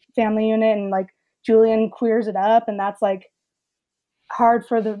class family unit, and like Julian queers it up, and that's like hard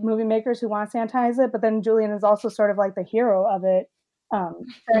for the movie makers who want to sanitize it. But then Julian is also sort of like the hero of it.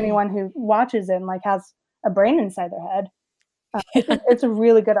 For anyone who watches it and like has a brain inside their head. It's a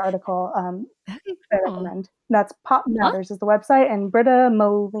really good article. I recommend. That's Pop Matters is the website, and Britta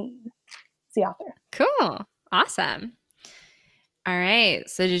Moline is the author. Cool. Awesome. All right.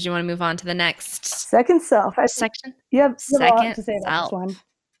 So did you want to move on to the next Second Self section? You have a lot Second to say about this one.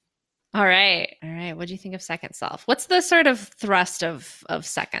 All right. What do you think of Second Self? What's the sort of thrust of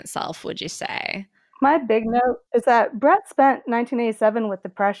Second Self, would you say? My big note is that Brett spent 1987 with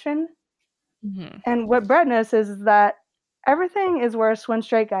depression. And what Brett notices is that everything is worse when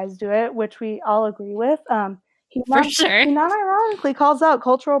straight guys do it, which we all agree with. He non-ironically calls out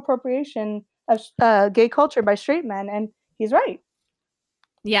cultural appropriation of gay culture by straight men, and he's right.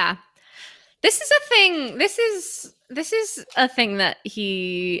 Yeah. This is a thing. This is a thing that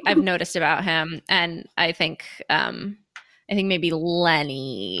I've noticed about him, and I think maybe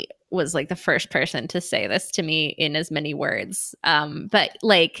Lenny was like the first person to say this to me in as many words. But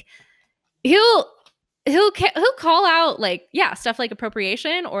like he'll call out like, stuff like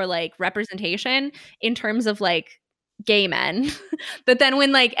appropriation or like representation in terms of like gay men. But then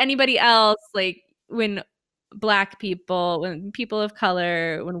when like anybody else, like when Black people, when people of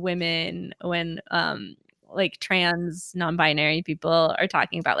color, when women, when like trans non-binary people are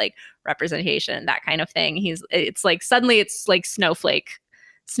talking about like representation, that kind of thing, it's like suddenly it's like snowflake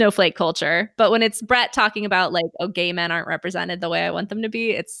culture. But when it's Brett talking about like, gay men aren't represented the way I want them to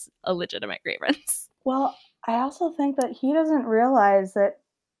be, it's a legitimate grievance. Well, I also think that he doesn't realize that,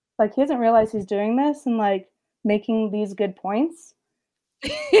 like, he doesn't realize he's doing this and like making these good points.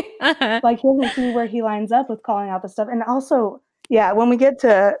 Like he doesn't see where he lines up with calling out the stuff. And also, when we get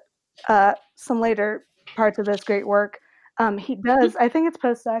to some later parts of this great work, He does. I think it's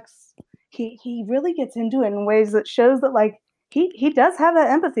post-sex. He really gets into it in ways that shows that, like, he does have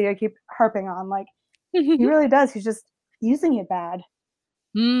that empathy I keep harping on, like, he really does, he's just using it bad.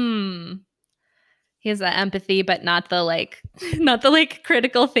 He has that empathy, but not the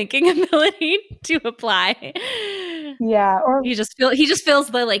critical thinking ability to apply. Yeah, or he just feels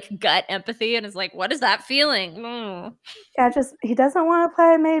the like gut empathy and is like, what is that feeling? Yeah, just he doesn't want to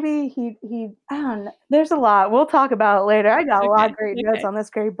play. Maybe he I don't know. There's a lot. We'll talk about it later. I got a lot of great notes on this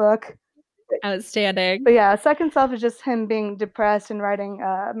great book. Outstanding. But yeah, Second Self is just him being depressed and writing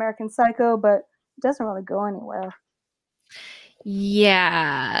American Psycho, but it doesn't really go anywhere.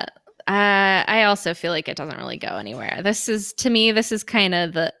 Yeah. I also feel like it doesn't really go anywhere. This is kind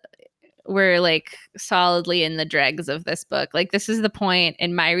of we're like solidly in the dregs of this book. Like, this is the point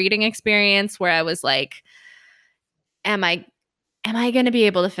in my reading experience where I was like, am I going to be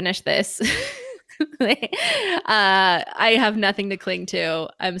able to finish this? I have nothing to cling to.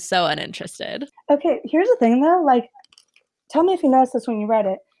 I'm so uninterested. Okay, here's the thing though. Like, tell me if you noticed this when you read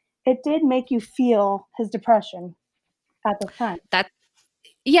it. It did make you feel his depression at the time. That's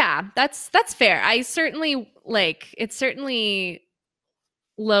fair. I certainly it certainly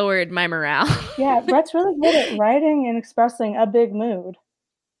lowered my morale. Yeah, Brett's really good at writing and expressing a big mood.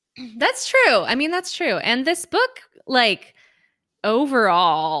 That's true. I mean, that's true. And this book, like,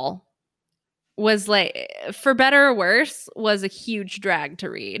 overall was like, for better or worse, was a huge drag to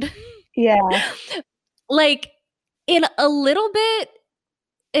read. Yeah. Like, it a little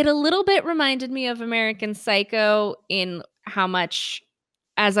bit reminded me of American Psycho in how much,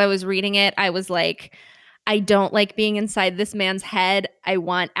 as I was reading it, I was like, I don't like being inside this man's head. I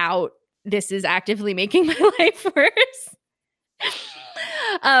want out. This is actively making my life worse.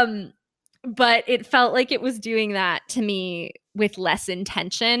 But it felt like it was doing that to me with less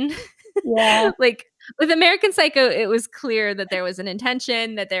intention. Yeah. Like, with American Psycho, it was clear that there was an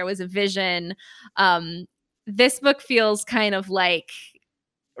intention, that there was a vision. This book feels kind of like,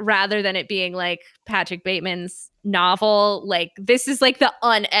 rather than it being like Patrick Bateman's novel, like, this is like the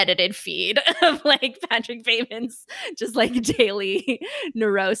unedited feed of like Patrick Bateman's just like daily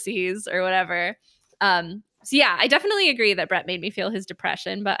neuroses or whatever. So yeah, I definitely agree that Brett made me feel his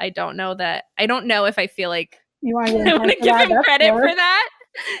depression, but I don't know if I feel like you want to give him credit for that.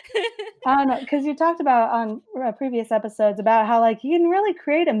 I don't know, because you talked about on previous episodes about how like you can really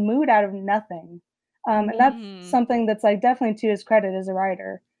create a mood out of nothing. And that's something that's like definitely to his credit as a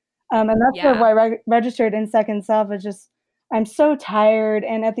writer. And that's sort of why I registered in Second Self is just, I'm so tired.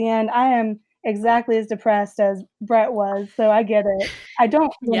 And at the end, I am exactly as depressed as Brett was. So I get it. I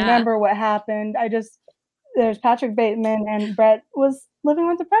don't remember what happened. There's Patrick Bateman and Brett was living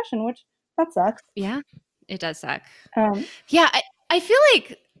with depression, which that sucks. Yeah, it does suck. Yeah, I feel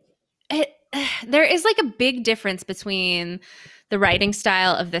like there is like a big difference between the writing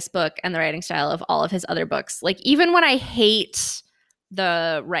style of this book and the writing style of all of his other books. Like, even when I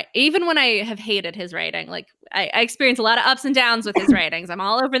have hated hhis writing, like I experience a lot of ups and downs with his writings. I'm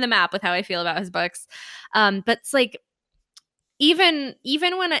all over the map with how I feel about his books. But it's like, even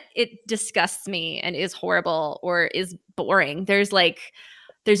when it disgusts me and is horrible or is boring, there's a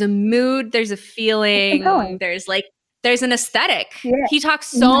mood, there's a feeling, there's an aesthetic. Yeah. He talks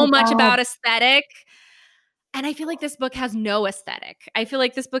so much about aesthetic. And I feel like this book has no aesthetic. I feel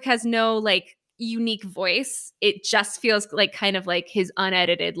like this book has no like unique voice. It just feels like kind of like his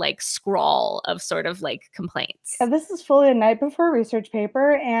unedited like scrawl of sort of like complaints. Yeah, this is fully a night before research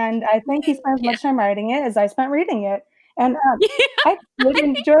paper, and I think he spent as much time writing it as I spent reading it. And I did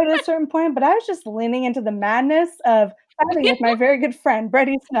enjoy it at a certain point, but I was just leaning into the madness of fighting with my very good friend, Brett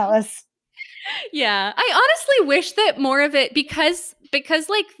Easton Ellis. Yeah, I honestly wish that more of it, because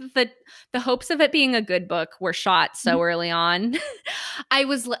like the hopes of it being a good book were shot so early on. I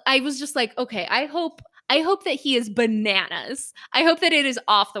was just like, okay, I hope that he is bananas. I hope that it is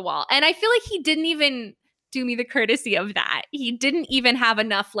off the wall. And I feel like he didn't even do me the courtesy of that. He didn't even have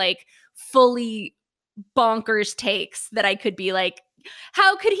enough like fully bonkers takes that I could be like,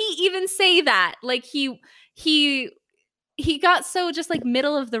 how could he even say that? Like, he got so just like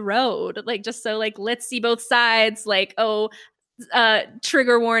middle of the road, like just so like, let's see both sides, like,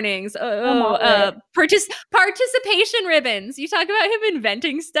 trigger warnings, participation ribbons. You talk about him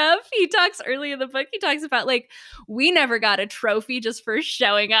inventing stuff. He talks early in the book, he talks about like, we never got a trophy just for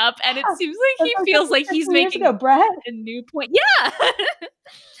showing up, and it seems like he feels like he's making a new point. Yeah.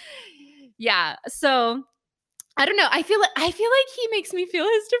 Yeah, so I don't know. I feel like he makes me feel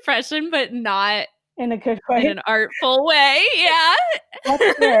his depression, but not in a good way, in an artful way. Yeah,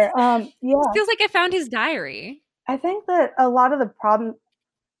 that's fair. Yeah, it feels like I found his diary. I think that a lot of the problem,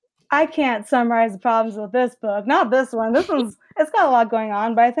 I can't summarize the problems with this book. Not this one. This one's, it's got a lot going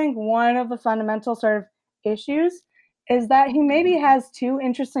on, but I think one of the fundamental sort of issues is that he maybe has two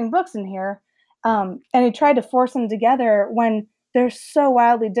interesting books in here, and he tried to force them together when they're so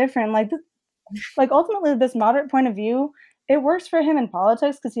wildly different. Like ultimately, this moderate point of view, it works for him in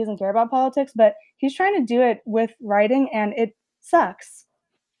politics because he doesn't care about politics, but he's trying to do it with writing, and it sucks.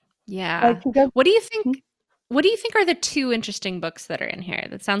 Yeah. Like he goes, what do you think? What do you think are the two interesting books that are in here?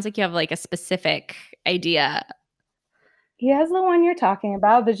 That sounds like you have like a specific idea. he has the one you're talking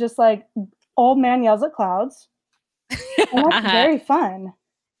about that's just like old man yells at clouds. And that's very fun.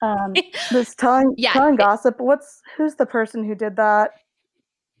 This telling gossip. Who's the person who did that?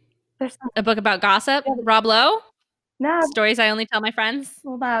 There's a book about gossip. Rob Lowe. No, Stories I Only Tell My Friends.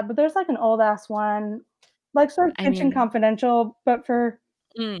 Well, that, but there's like an old ass one, like sort of Kitchen Confidential, but for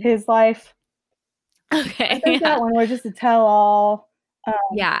his life. Okay, I think that one was just a tell all.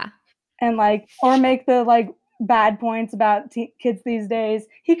 And like, or make the like bad points about kids these days.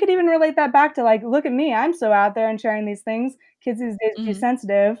 He could even relate that back to like, look at me, I'm so out there and sharing these things. Kids these days are too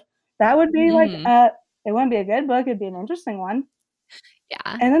sensitive. That would be like, it wouldn't be a good book. It'd be an interesting one.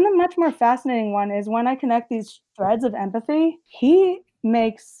 Yeah. And then the much more fascinating one is when I connect these threads of empathy, he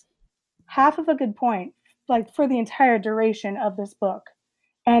makes half of a good point, like for the entire duration of this book.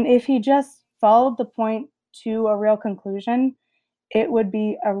 And if he just followed the point to a real conclusion, it would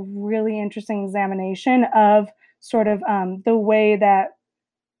be a really interesting examination of sort of the way that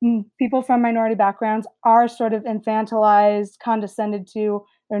people from minority backgrounds are sort of infantilized, condescended to.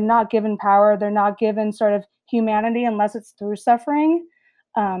 They're not given power. They're not given sort of humanity unless it's through suffering.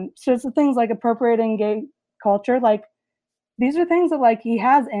 So it's the things like appropriating gay culture. Like these are things that like he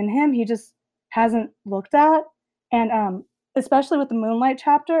has in him. He just hasn't looked at. And especially with the Moonlight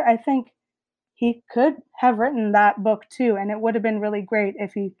chapter, I think he could have written that book too. And it would have been really great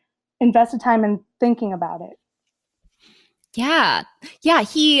if he invested time in thinking about it. Yeah. Yeah.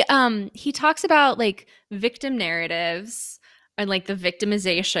 He talks about like victim narratives and like the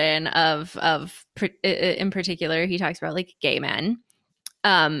victimization of in particular, he talks about like gay men,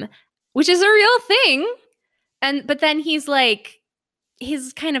 which is a real thing. But then he's like,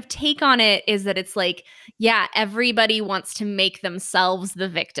 his kind of take on it is that it's like, yeah, everybody wants to make themselves the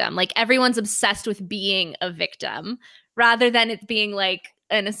victim. Like everyone's obsessed with being a victim rather than it being like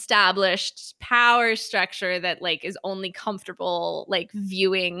an established power structure that like is only comfortable like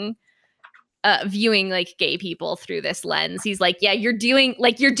viewing like gay people through this lens. He's like, yeah, you're doing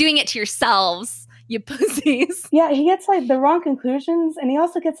it to yourselves, you pussies. Yeah, he gets like the wrong conclusions, and he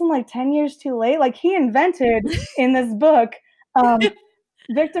also gets them like 10 years too late. Like he invented in this book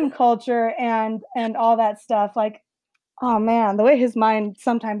victim culture and all that stuff. Like, oh man, the way his mind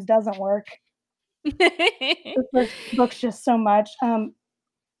sometimes doesn't work. This book's just so much. I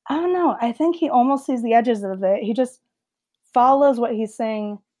don't know. I think he almost sees the edges of it. He just follows what he's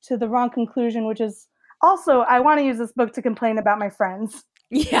saying to the wrong conclusion, which is also, I want to use this book to complain about my friends.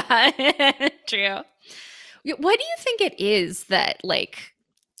 Yeah, true. What do you think it is that like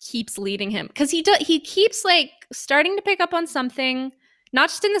keeps leading him? Because he keeps like starting to pick up on something, not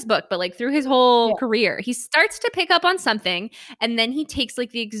just in this book, but like through his whole career. He starts to pick up on something, and then he takes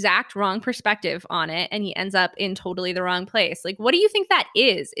like the exact wrong perspective on it, and he ends up in totally the wrong place. Like, what do you think that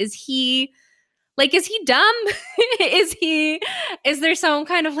is? Is he dumb? Is there some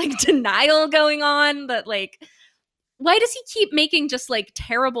kind of like denial going on that like, why does he keep making just like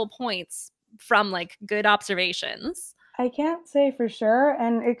terrible points from like good observations? I can't say for sure,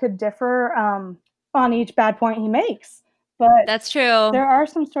 and it could differ on each bad point he makes. But that's true. There are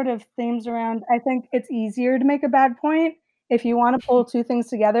some sort of themes around. I think it's easier to make a bad point if you want to pull two things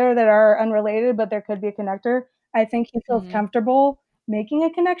together that are unrelated, but there could be a connector. I think he feels comfortable making a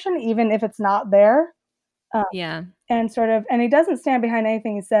connection, even if it's not there. And he doesn't stand behind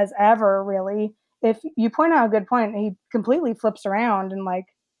anything he says ever, really. If you point out a good point, he completely flips around and like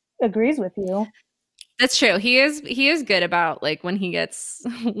agrees with you. That's true. He is good about like when he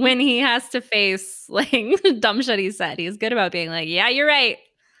has to face like dumb shit he said. He's good about being like, yeah, you're right.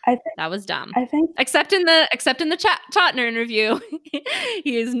 That was dumb. I think except in the Totner interview,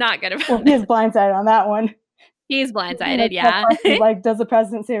 he is not good about it. He is blindsided on that one. He's blindsided, yeah. Like, does the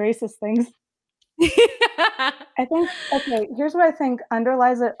president say racist things? I think, okay, here's what I think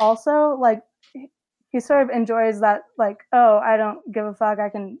underlies it also. Like, he sort of enjoys that, like, oh, I don't give a fuck, I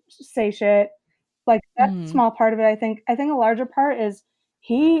can say shit. Like, that's a small part of it, I think. I think a larger part is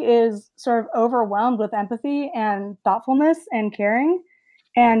he is sort of overwhelmed with empathy and thoughtfulness and caring.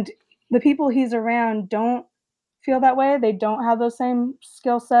 And the people he's around don't feel that way. They don't have those same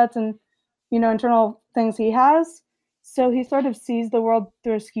skill sets and, internal things he has. so he sort of sees the world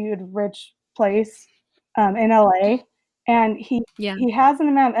through a skewed rich place in LA, and he has an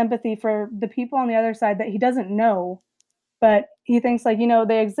amount of empathy for the people on the other side that he doesn't know, but he thinks like,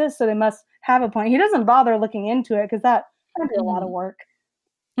 they exist, so they must have a point. He doesn't bother looking into it because that would be a lot of work.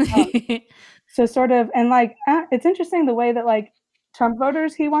 So sort of, and like, it's interesting the way that like Trump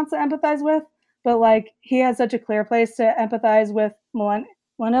voters he wants to empathize with, but like he has such a clear place to empathize with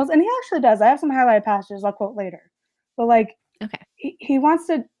millennials, and he actually does. I have some highlighted passages I'll quote later, but like, he wants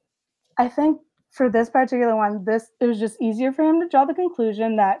to. I think for this particular one, it was just easier for him to draw the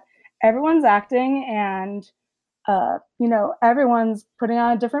conclusion that everyone's acting and everyone's putting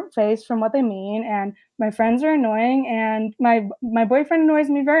on a different face from what they mean, and my friends are annoying, and my boyfriend annoys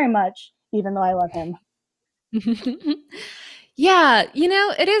me very much, even though I love him. Yeah,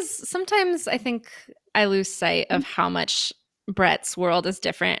 it is sometimes I think I lose sight of how much Brett's world is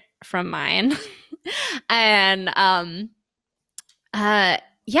different from mine. And I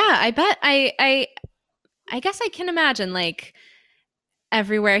bet I guess I can imagine like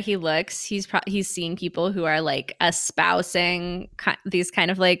everywhere he looks, he's seeing people who are like espousing these kind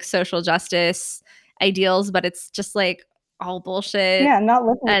of like social justice ideals, but it's just like all bullshit. Yeah, not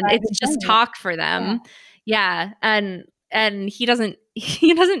looking, and it's just talk for them. Yeah, and he doesn't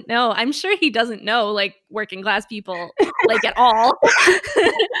know. I'm sure he doesn't know like working class people like at all.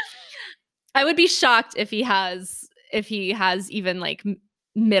 I would be shocked if he has even like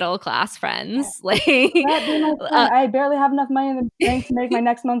middle class friends. Like I barely have enough money in the bank to make my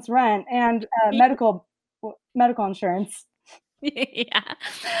next month's rent and medical insurance. Yeah.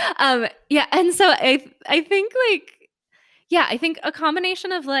 And so I think like, I think a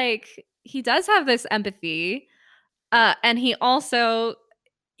combination of like he does have this empathy, and he also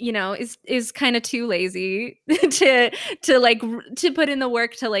is kind of too lazy to put in the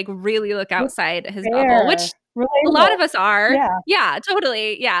work to like really look outside his bubble, which a lot of us are. Yeah,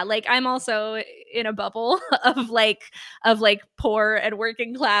 totally. Yeah, like I'm also in a bubble of like poor and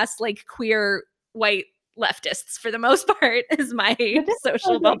working class like queer white leftists for the most part is my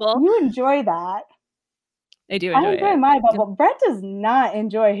social bubble. You enjoy that. I do enjoy it. My bubble. Brett does not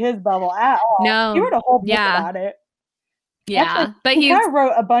enjoy his bubble at all. No. He wrote a whole book about it. Yeah. Actually, but he kind of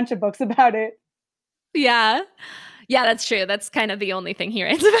wrote a bunch of books about it. Yeah. Yeah, that's true. That's kind of the only thing he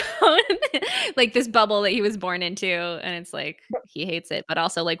writes about. Like this bubble that he was born into, and it's like he hates it, but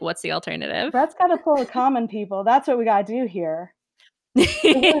also like what's the alternative? Brett's got to pull the common people. That's what we got to do here.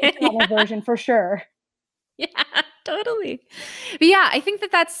 The common version for sure. Yeah, totally. But yeah, I think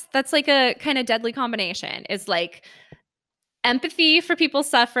that's like a kind of deadly combination. Is like empathy for people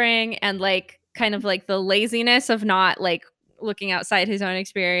suffering and like kind of like the laziness of not like looking outside his own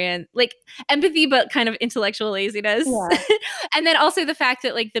experience, like empathy but kind of intellectual laziness. And then also the fact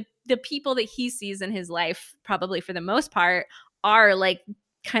that like the people that he sees in his life, probably for the most part, are like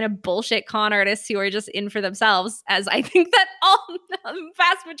kind of bullshit con artists who are just in for themselves, as I think that all the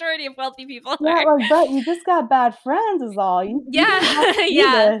vast majority of wealthy people are. Like, but you just got bad friends is all. You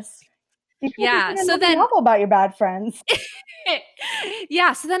so then awful about your bad friends.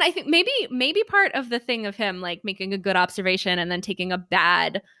 So then I think maybe part of the thing of him like making a good observation and then taking a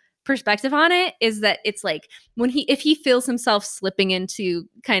bad perspective on it is that it's like if he feels himself slipping into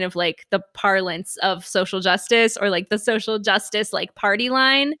kind of like the parlance of social justice or like the social justice like party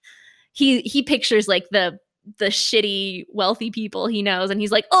line, he pictures like the shitty wealthy people he knows, and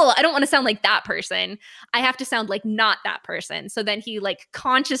he's like, oh, I don't want to sound like that person. I have to sound like not that person. So then he like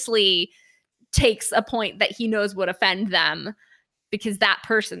consciously takes a point that he knows would offend them because that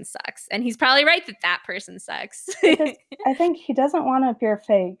person sucks. And he's probably right that person sucks. I think he doesn't want to appear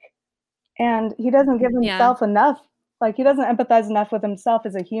fake, and he doesn't give himself enough. Like he doesn't empathize enough with himself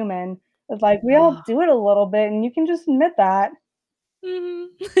as a human. It's like we all do it a little bit, and you can just admit that.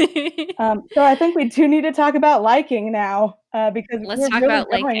 Mm-hmm. So I think we do need to talk about liking now, because let's talk about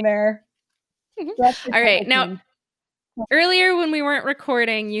liking there. All right, now. Earlier when we weren't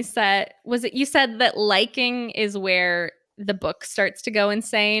recording, you said that liking is where the book starts to go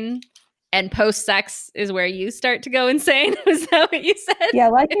insane and post-sex is where you start to go insane? Was that what you said? Yeah,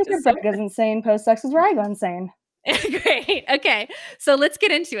 liking for Brett goes insane, post-sex is where I go insane. Great. Okay. So let's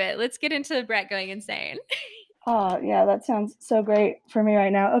get into it. Let's get into Brett going insane. Oh, yeah, that sounds so great for me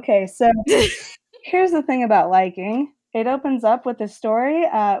right now. Okay, so here's the thing about liking. It opens up with a story,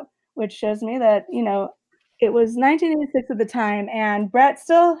 which shows me that, it was 1986 at the time, and Brett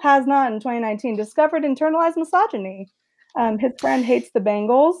still has not in 2019 discovered internalized misogyny. His friend hates the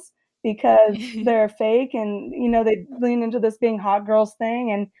Bengals because they're fake, and they lean into this being hot girls thing,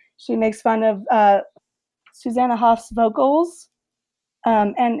 and she makes fun of Susanna Hoff's vocals.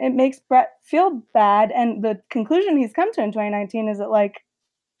 And it makes Brett feel bad. And the conclusion he's come to in 2019 is that, like,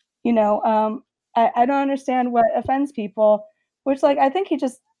 you know, I don't understand what offends people, which, like, I think he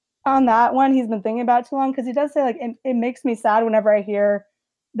just, on that one, he's been thinking about too long, because he does say, like, it makes me sad whenever I hear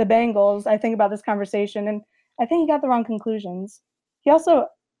the Bengals. I think about this conversation, and I think he got the wrong conclusions. He also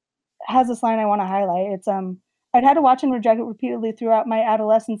has this line I want to highlight. It's I'd had to watch and reject it repeatedly throughout my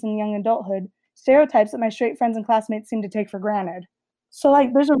adolescence and young adulthood, stereotypes that my straight friends and classmates seem to take for granted. So,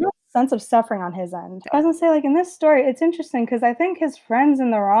 like, there's a real sense of suffering on his end. I was gonna say, like, in this story, it's interesting because I think his friend's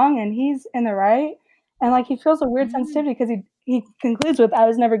in the wrong and he's in the right, and, like, he feels a weird sensitivity because he concludes with, "I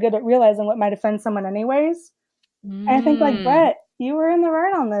was never good at realizing what might offend someone anyways." And I think, like, Brett, you were in the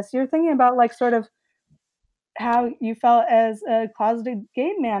right on this. You're thinking about, like, sort of how you felt as a closeted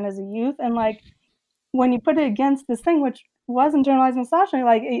gay man as a youth, and, like, when you put it against this thing, which was internalized misogyny,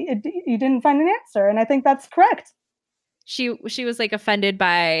 like, you didn't find an answer, and I think that's correct. She was like offended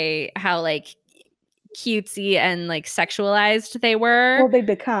by how like cutesy and like sexualized they were. Well, they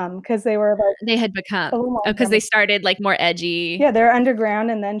become, because they were like they had become because they started like more edgy. Yeah, they're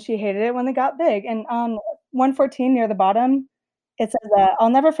underground, and then she hated it when they got big. And on 114 near the bottom, it says, "I'll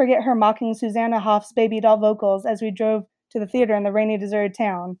never forget her mocking Susanna Hoff's baby doll vocals as we drove to the theater in the rainy, deserted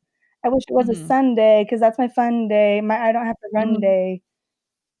town. I wish it was a Sunday, because that's my fun day, my I don't have to run day."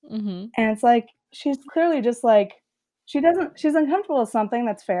 And it's like, she's clearly just like, she's uncomfortable with something,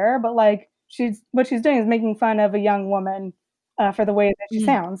 that's fair, but like, what she's doing is making fun of a young woman for the way that she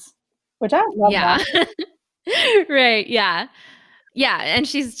sounds, which I love. That. Right. Yeah. Yeah. And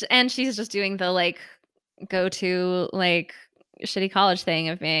she's just doing the like go to like shitty college thing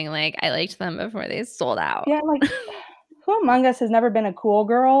of being like, I liked them before they sold out. Yeah. Like, who among us has never been a cool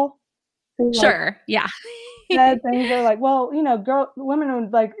girl? Who, sure. Like, yeah. said things are like, well, you know, women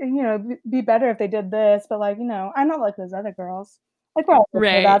would like, you know, be better if they did this, but like, you know, I'm not like those other girls. Like, we're all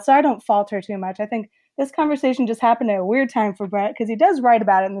right. That, so I don't fault her too much. I think this conversation just happened at a weird time for Brett, because he does write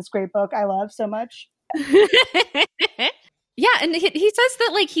about it in this great book I love so much. Yeah, and he says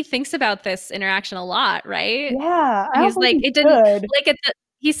that like he thinks about this interaction a lot, right? Yeah, he's like, it didn't like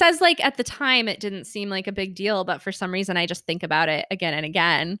he says like at the time it didn't seem like a big deal, but for some reason I just think about it again and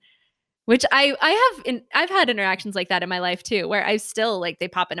again. Which I've had interactions like that in my life too, where I still like they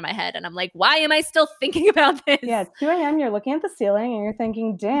pop into my head and I'm like, why am I still thinking about this? Yeah, it's 2 a.m. You're looking at the ceiling and you're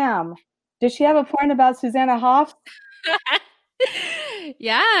thinking, damn, did she have a point about Susanna Hoff?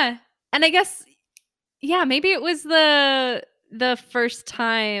 Yeah. And I guess, yeah, maybe it was the first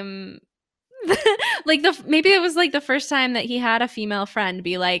time like maybe it was like the first time that he had a female friend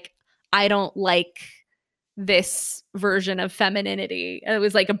be like, I don't like this version of femininity. It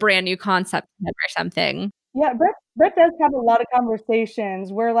was like a brand new concept or something. Yeah, Brett does have a lot of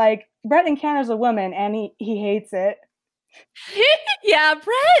conversations where like Brett encounters a woman and he hates it. Yeah,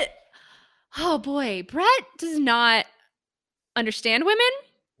 Brett. Oh boy, Brett does not understand women.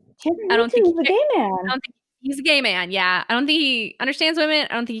 I don't think he's a gay man. I don't think he's a gay man. Yeah, I don't think he understands women.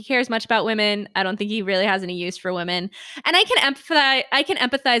 I don't think he cares much about women. I don't think he really has any use for women. And I can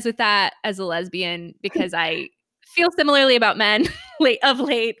empathize with that as a lesbian, because I feel similarly about men of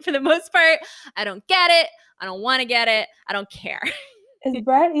late. For the most part, I don't get it. I don't want to get it. I don't care. Is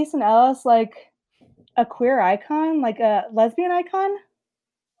Bret Easton Ellis like a queer icon, like a lesbian icon?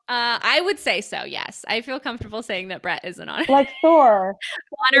 I would say so, yes. I feel comfortable saying that Brett is an like Thor,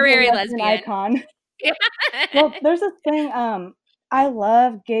 honorary lesbian icon. Well, there's this thing, I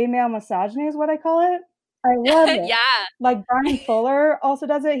love gay male misogyny is what I call it. I love it. Yeah. Like Brian Fuller also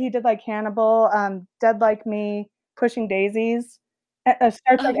does it. He did like Hannibal, Dead Like Me, Pushing Daisies,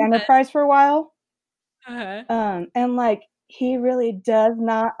 Star Trek Enterprise for a while. And like, he really does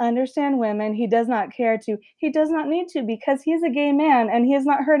not understand women. He does not care to. He does not need to, because he's a gay man and he is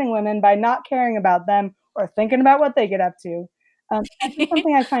not hurting women by not caring about them or thinking about what they get up to. That's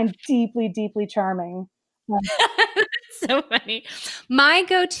something I find deeply, deeply charming. So funny. My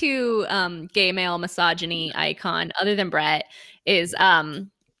go-to gay male misogyny icon, other than Brett, is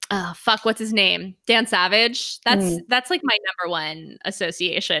what's his name? Dan Savage. That's like my number one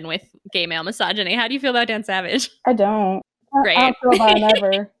association with gay male misogyny. How do you feel about Dan Savage? I don't. Great. I don't feel about him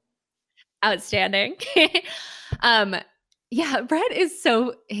ever. Outstanding. Yeah, Brett is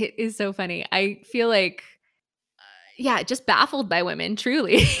so funny. I feel like, just baffled by women,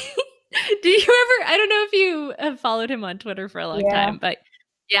 truly. Do you ever, I don't know if you have followed him on Twitter for a long time, but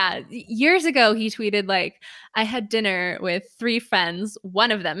yeah, years ago he tweeted like, I had dinner with 3 friends,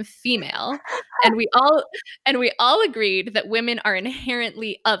 one of them female, and we all agreed that women are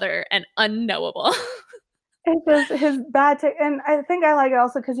inherently other and unknowable. It's just his bad take, and I think I like it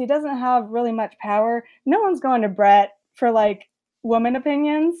also because he doesn't have really much power. No one's going to Brett for like woman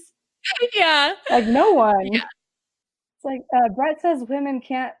opinions. Yeah. Like no one. Yeah. It's like Brett says women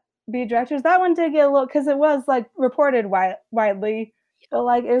can't be directors. That one did get a little, because it was like reported widely, but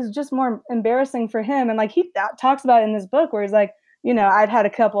like it was just more embarrassing for him. And like he talks about it in this book where he's like, you know, I'd had a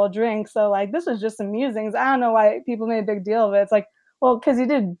couple of drinks, so like this was just some musings. I don't know why people made a big deal of it. It's like, well, because he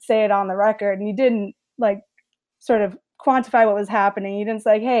did say it on the record, and he didn't like sort of quantify what was happening. He didn't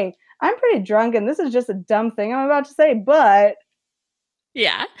say, hey, I'm pretty drunk and this is just a dumb thing I'm about to say, but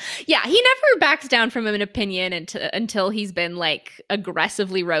yeah. Yeah. He never backs down from an opinion until he's been like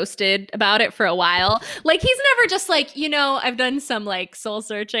aggressively roasted about it for a while. Like he's never just like, you know, I've done some like soul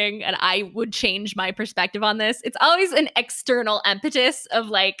searching and I would change my perspective on this. It's always an external impetus of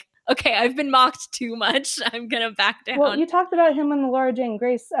like, okay, I've been mocked too much. I'm going to back down. Well, you talked about him in the Laura Jane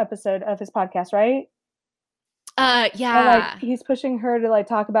Grace episode of his podcast, right? Yeah. Where, like he's pushing her to like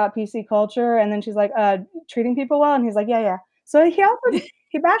talk about PC culture, and then she's like, treating people well, and he's like, yeah. So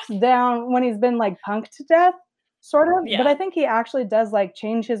he backs down when he's been like punked to death, sort of. Yeah. But I think he actually does like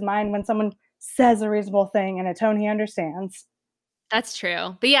change his mind when someone says a reasonable thing in a tone he understands. That's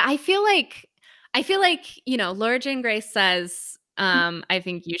true. But yeah, I feel like, you know, Laura Jane Grace says, I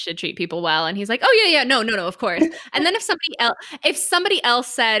think you should treat people well. And he's like, oh yeah, no, of course. And then if somebody else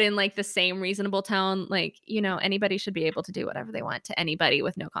said in like the same reasonable tone, like, you know, anybody should be able to do whatever they want to anybody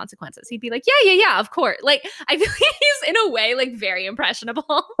with no consequences, he'd be like, yeah, of course. Like, I feel like he's in a way like very impressionable.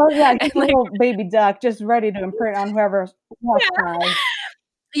 Oh yeah, he's a little baby duck just ready to imprint on whoever walks by.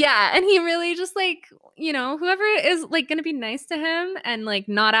 Yeah, and he really just like, you know, whoever is like going to be nice to him and like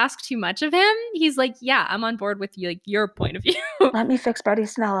not ask too much of him, he's like, yeah, I'm on board with you, like your point of view. Let me fix Buddy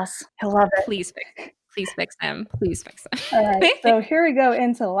Snellis. He'll love it. Please fix him. All right, so here we go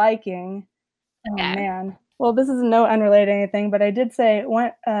into liking. Oh man. Well, this is no unrelated to anything, but I did say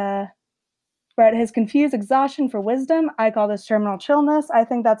Brett has confused exhaustion for wisdom. I call this terminal chillness. I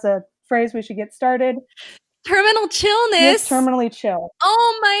think that's a phrase we should get started. Terminal chillness. Yes, terminally chill.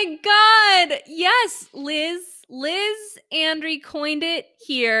 Oh my God. Yes, Liz Andre coined it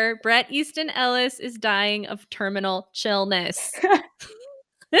here. Bret Easton Ellis is dying of terminal chillness. I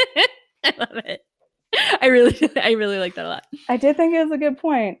love it. I really like that a lot. I did think it was a good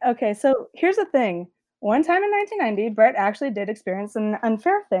point. Okay, so here's the thing. One time in 1990, Brett actually did experience an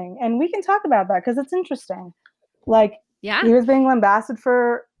unfair thing, and we can talk about that because it's interesting. Like, yeah, he was being lambasted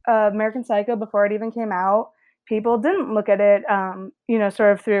for American Psycho before it even came out. People didn't look at it, you know,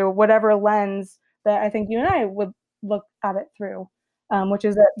 sort of through whatever lens that I think you and I would look at it through, which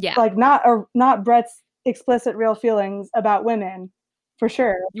is like not Brett's explicit real feelings about women, for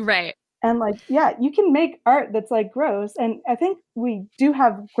sure. Right. And like, yeah, you can make art that's like gross, and I think we do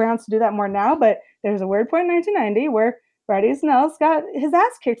have grounds to do that more now. But there's a weird point in 1990 where Bret Easton Ellis got his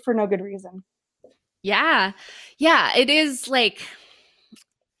ass kicked for no good reason. Yeah, it is like.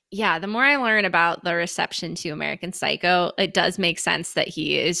 Yeah, the more I learn about the reception to American Psycho, it does make sense that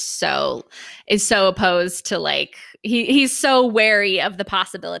he is so opposed to like he's so wary of the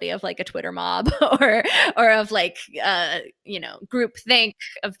possibility of like a Twitter mob or of like you know, groupthink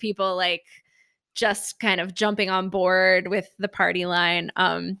of people like just kind of jumping on board with the party line.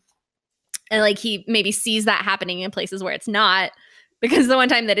 And like he maybe sees that happening in places where it's not, because the one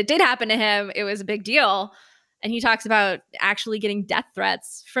time that it did happen to him, it was a big deal. And he talks about actually getting death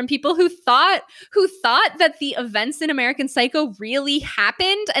threats from people who thought that the events in American Psycho really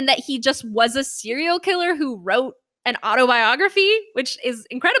happened and that he just was a serial killer who wrote an autobiography, which is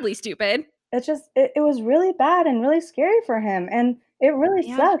incredibly stupid. It's just, it was really bad and really scary for him. And it really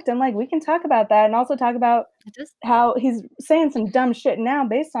sucked. And like, we can talk about that and also talk about how he's saying some dumb shit now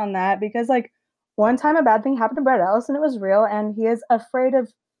based on that. Because like one time a bad thing happened to Bret Ellis and it was real. And he has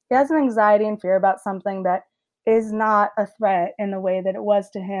an anxiety and fear about something that is not a threat in the way that it was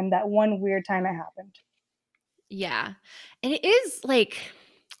to him that one weird time it happened. Yeah. And it is like,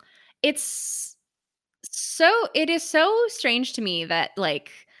 it is so strange to me that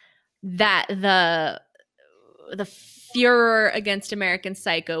like that the furor against American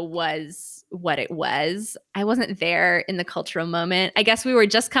Psycho was what it was. I wasn't there in the cultural moment. I guess we were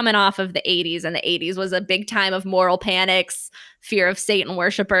just coming off of the 80s, and the 80s was a big time of moral panics, fear of Satan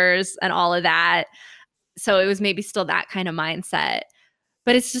worshipers, and all of that. So it was maybe still that kind of mindset.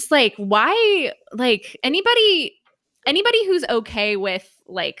 But it's just like, why, like anybody who's okay with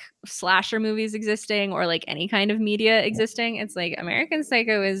like slasher movies existing or like any kind of media existing, it's like American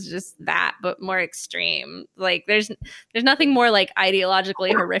Psycho is just that, but more extreme. Like there's nothing more like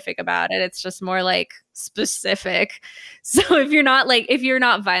ideologically horrific about it. It's just more like specific. So if you're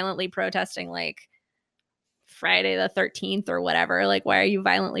not violently protesting like Friday the 13th or whatever. Like, why are you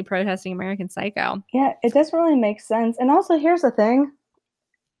violently protesting American Psycho? Yeah, it doesn't really make sense. And also, here's the thing.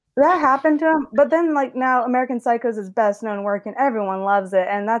 That happened to him, but then like now American Psycho is his best known work and everyone loves it,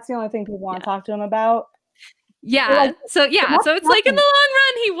 and that's the only thing people want to talk to him about. Yeah. So it's like in the long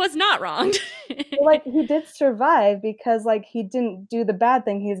run he was not wronged. Like he did survive because like he didn't do the bad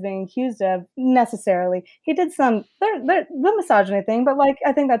thing he's being accused of necessarily. He did some the misogyny thing, but like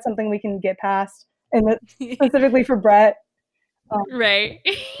I think that's something we can get past, and specifically for Brett. Right.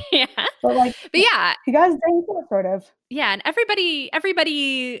 Yeah. But yeah, he got his day sort of. Yeah, and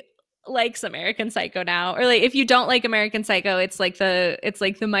everybody likes American Psycho now. Or like if you don't like American Psycho, it's like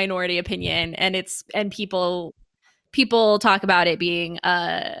the minority opinion, and people talk about it being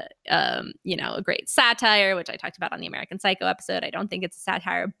a great satire, which I talked about on the American Psycho episode. I don't think it's a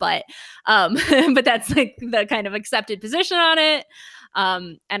satire, but but that's like the kind of accepted position on it.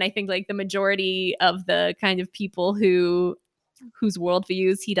 And I think like the majority of the kind of people whose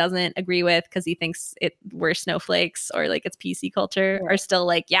worldviews he doesn't agree with because he thinks we're snowflakes or like it's PC culture are still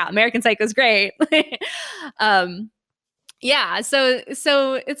like, yeah, American Psycho's great. Yeah, so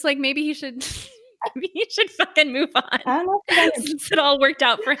it's like maybe he should fucking move on. I don't know if since it all worked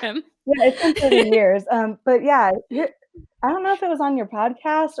out for him. Yeah, it's been 30 years. But yeah, I don't know if it was on your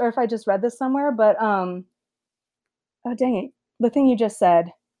podcast or if I just read this somewhere, but oh dang it, the thing you just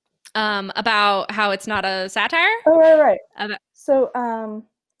said. About how it's not a satire? Oh, right. So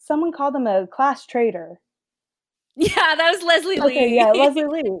someone called him a class traitor. Yeah, that was Leslie Lee. Okay, yeah, Leslie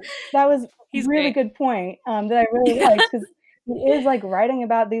Lee. That was He's really great. Good point that I really liked, because he is like writing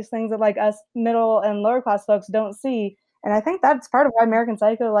about these things that like us middle and lower class folks don't see, and I think that's part of why American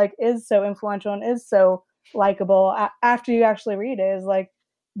Psycho like is so influential and is so likable after you actually read it, is like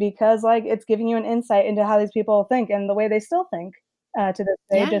because like it's giving you an insight into how these people think and the way they still think to this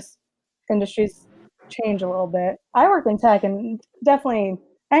day. Yeah. Just industries change a little bit. I work in tech and definitely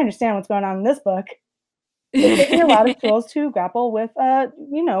I understand what's going on in this book. It gives me a lot of tools to grapple with the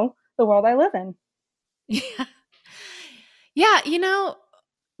world I live in. Yeah,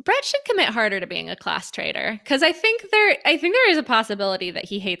 Brett should commit harder to being a class traitor, because I think there is a possibility that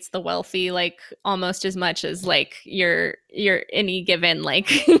he hates the wealthy like almost as much as like you're any given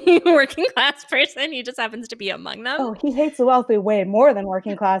like working class person. He just happens to be among them. Oh, he hates the wealthy way more than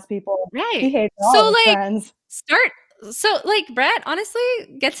working class people. Right. He hates all his friends. Brett, honestly,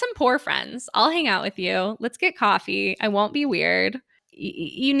 get some poor friends. I'll hang out with you. Let's get coffee. I won't be weird.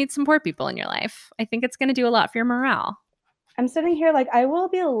 You need some poor people in your life. I think it's going to do a lot for your morale. I'm sitting here like I will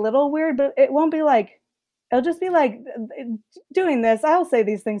be a little weird, but it won't be like, it'll just be like doing this. I'll say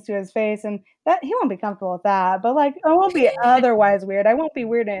these things to his face and that he won't be comfortable with that, but like I won't be otherwise weird. I won't be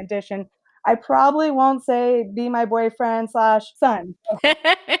weird in addition. I probably won't say be my boyfriend / son.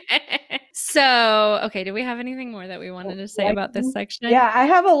 So, okay, do we have anything more that we wanted to say about this section? Yeah, I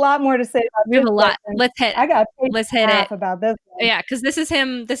have a lot more to say about we have a lot. Let's hit it about this one. Yeah, because this is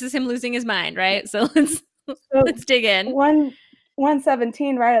him losing his mind, right? So let's dig in.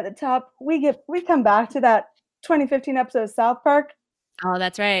 117 right at the top. We come back to that 2015 episode of South Park. Oh,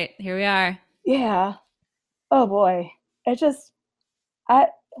 that's right. Here we are. Yeah. Oh boy. He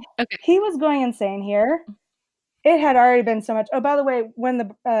was going insane here. It had already been so much. Oh, by the way, when the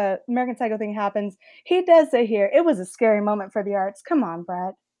American Psycho thing happens, he does say here, it was a scary moment for the arts. Come on,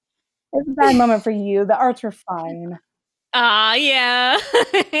 Brett. It's a bad moment for you. The arts were fine. Yeah.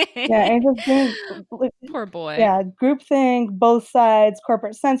 Yeah, and just being, poor boy. Yeah, groupthink, both sides,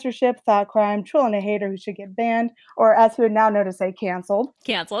 corporate censorship, thought crime, trolling a hater who should get banned, or as we would now know to say, canceled.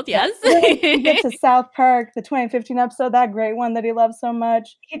 Canceled, yes. We get to South Park, the 2015 episode, that great one that he loves so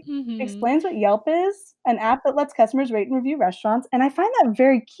much. He explains what Yelp is, an app that lets customers rate and review restaurants, and I find that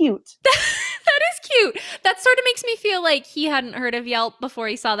very cute. That is cute. That sort of makes me feel like he hadn't heard of Yelp before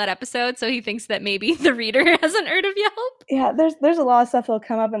he saw that episode, so he thinks that maybe the reader hasn't heard of Yelp. Yeah, there's a lot of stuff that'll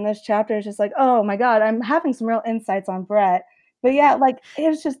come up in this chapter. It's just like, oh my god, I'm having some real insights on Brett. But yeah, like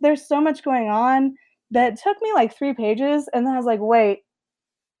it's just there's so much going on that took me like 3 pages, and then I was like, wait.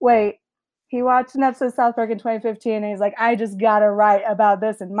 He watched an episode of South Park in 2015, and he's like, I just gotta write about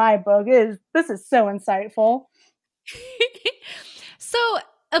this in my book. This is so insightful.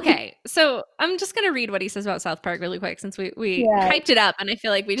 Okay, so I'm just going to read what he says about South Park really quick since we hyped it up and I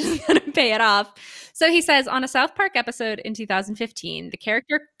feel like we just got to pay it off. So he says, on a South Park episode in 2015, the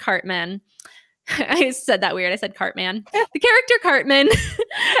character Cartman, I said that weird, I said Cartman. The character Cartman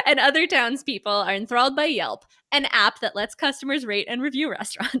and other townspeople are enthralled by Yelp. an app that lets customers rate and review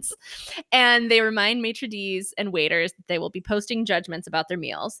restaurants. And they remind maitre d's and waiters that they will be posting judgments about their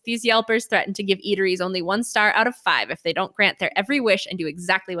meals. These Yelpers threaten to give eateries only 1 star out of 5 if they don't grant their every wish and do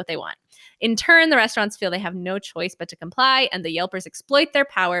exactly what they want. In turn, the restaurants feel they have no choice but to comply, and the Yelpers exploit their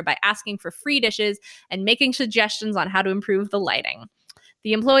power by asking for free dishes and making suggestions on how to improve the lighting.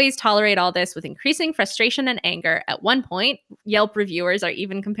 The employees tolerate all this with increasing frustration and anger. At one point, Yelp reviewers are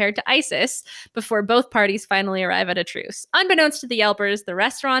even compared to ISIS before both parties finally arrive at a truce. Unbeknownst to the Yelpers, the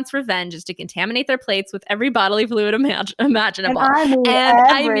restaurant's revenge is to contaminate their plates with every bodily fluid imaginable. And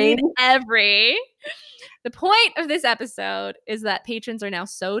I mean every. The point of this episode is that patrons are now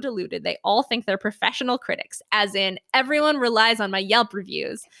so deluded they all think they're professional critics, as in everyone relies on my Yelp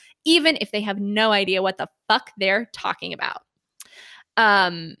reviews, even if they have no idea what the fuck they're talking about.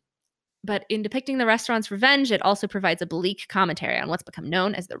 But in depicting the restaurant's revenge, it also provides a bleak commentary on what's become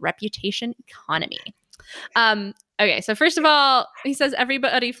known as the reputation economy. Okay, so first of all, he says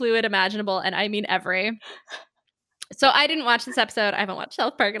everybody fluid imaginable, and I mean every. So I didn't watch this episode. I haven't watched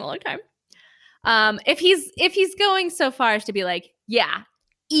South Park in a long time. If he's going so far as to be like, yeah,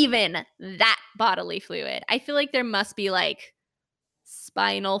 even that bodily fluid, I feel like there must be like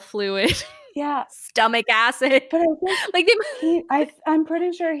spinal fluid. Yeah, stomach acid. But I think I'm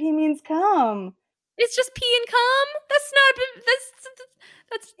pretty sure he means cum. It's just pee and cum.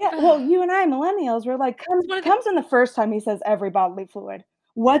 That's yeah. Well, you and I millennials were like, comes in the first time he says every bodily fluid.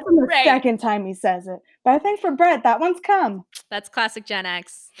 What's in the second time he says it? But I think for Brett, that one's cum. That's classic Gen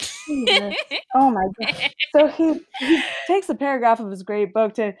X. Oh my god! So he takes a paragraph of his great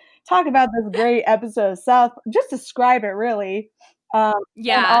book to talk about this great episode of South. Just describe it really.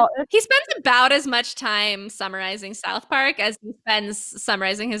 He spends about as much time summarizing South Park as he spends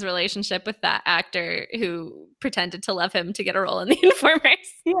summarizing his relationship with that actor who pretended to love him to get a role in The Informers.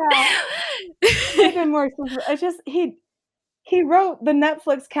 Yeah, even more. It's just he wrote the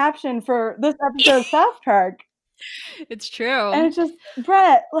Netflix caption for this episode of South Park. It's true, and it's just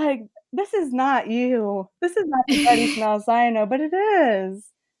Brett. Like, this is not you. This is not the Brett Easton Ellis I know, but it is.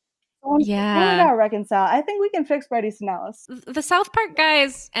 We gotta reconcile. I think we can fix Brett Easton Ellis. The South Park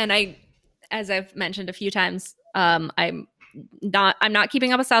guys, and as I've mentioned a few times, I'm not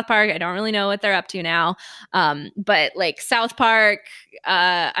keeping up with South Park. I don't really know what they're up to now. But like South Park,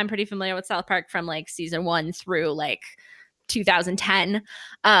 I'm pretty familiar with South Park from like season 1 through like 2010.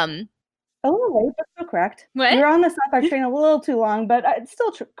 A little late, but still correct. What? You're on the South Park train a little too long, but it's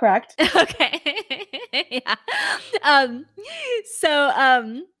still correct. Okay. Yeah. So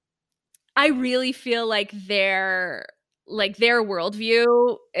I really feel like their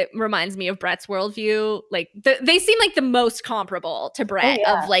worldview, it reminds me of Brett's worldview. Like they seem like the most comparable to Brett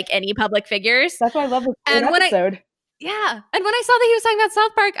of like any public figures. That's why I love this episode. And when I saw that he was talking about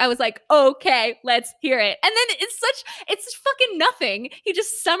South Park, I was like, okay, let's hear it. And then it's fucking nothing. He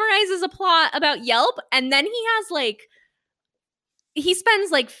just summarizes a plot about Yelp, and then he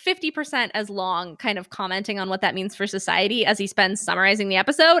spends like 50% as long kind of commenting on what that means for society as he spends summarizing the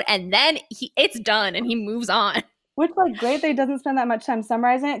episode, and then it's done and he moves on. Which, like, great that he doesn't spend that much time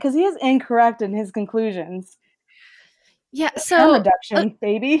summarizing it, because he is incorrect in his conclusions. Yeah, so reduction,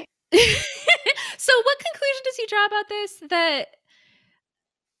 baby. So what conclusion does he draw about this? That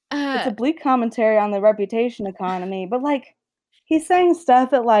it's a bleak commentary on the reputation economy, but like he's saying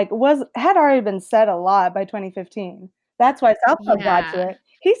stuff that like had already been said a lot by 2015. That's why South Park got to it.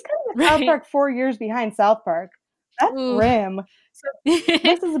 He's kind of South Park 4 years behind South Park. That's grim. So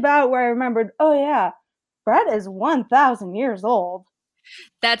this is about where I remembered, oh yeah, Brett is 1,000 years old.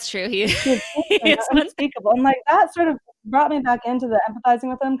 That's true. He is unspeakable. And like that sort of brought me back into the empathizing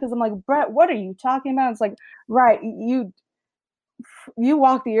with him, because I'm like, Brett, what are you talking about? It's like, right, you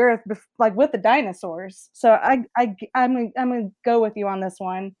walk the earth like with the dinosaurs. So I'm gonna go with you on this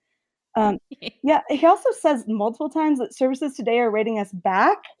one. Yeah, he also says multiple times that services today are rating us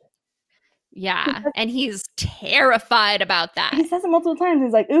back. Yeah, and he's terrified about that. He says it multiple times.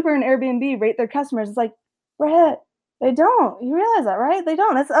 He's like, Uber and Airbnb rate their customers. It's like, Brett, they don't. You realize that, right? They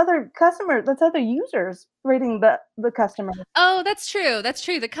don't. That's other customers. That's other users rating the customer. Oh, that's true. That's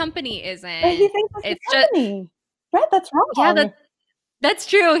true. The company isn't. But he thinks it's the company. Brett, that's wrong. Yeah, that's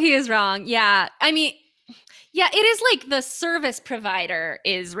true. He is wrong. Yeah, I mean. Yeah, it is like the service provider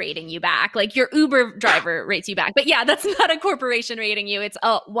is rating you back. Like your Uber driver rates you back. But yeah, that's not a corporation rating you. It's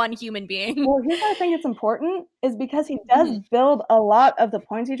one human being. Well, here's why I think it's important is because he does build a lot of the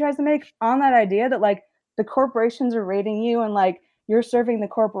points he tries to make on that idea that like the corporations are rating you and like you're serving the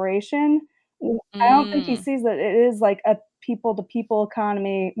corporation. I don't think he sees that it is like a people-to-people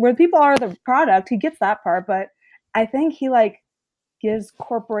economy where people are the product. He gets that part, but I think he like gives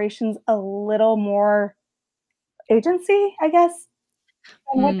corporations a little more agency, I guess,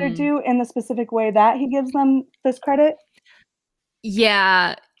 and what they do in the specific way that he gives them this credit.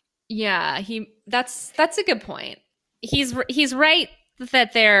 Yeah. That's a good point. He's right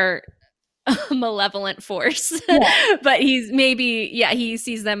that they're a malevolent force, but he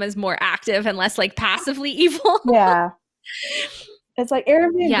sees them as more active and less like passively evil. Yeah. It's like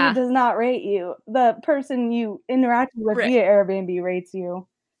Airbnb does not rate you. The person you interacted with via Airbnb rates you.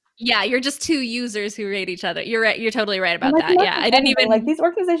 Yeah, you're just two users who rate each other. You're right. You're totally right about that. Yeah, I didn't even like these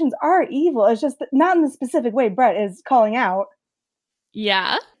organizations are evil. It's just not in the specific way Brett is calling out.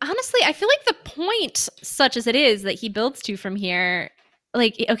 Yeah. Honestly, I feel like the point, such as it is, that he builds to from here,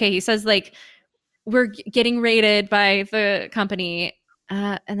 like, okay, he says, like, we're getting rated by the company.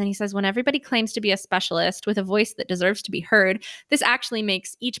 And then he says, when everybody claims to be a specialist with a voice that deserves to be heard, this actually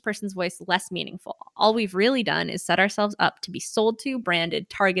makes each person's voice less meaningful. All we've really done is set ourselves up to be sold to, branded,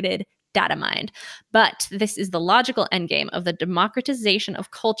 targeted, data mined. But this is the logical endgame of the democratization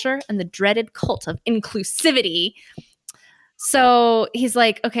of culture and the dreaded cult of inclusivity. So he's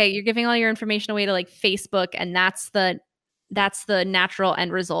like, okay, you're giving all your information away to like Facebook, and that's the natural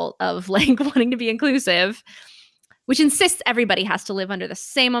end result of like wanting to be inclusive, which insists everybody has to live under the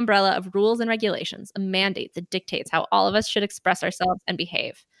same umbrella of rules and regulations, a mandate that dictates how all of us should express ourselves and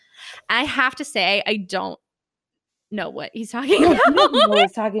behave. I have to say, I don't know what he's talking about. He doesn't know what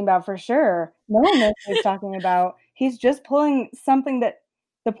he's talking about for sure. No one knows what he's talking about. He's just pulling something that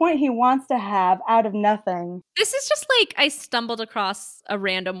the point he wants to have out of nothing. This is just like I stumbled across a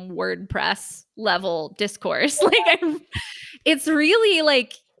random WordPress level discourse. Like it's really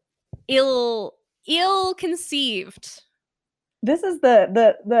like ill-conceived. This is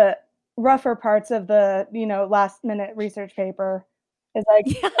the rougher parts of the last minute research paper. It's like,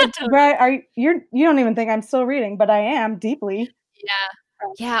 right? You don't even think I'm still reading, but I am deeply.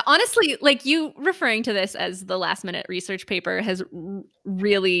 Yeah. Honestly, like you referring to this as the last minute research paper has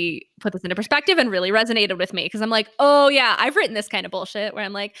really put this into perspective and really resonated with me, because I'm like, oh yeah, I've written this kind of bullshit where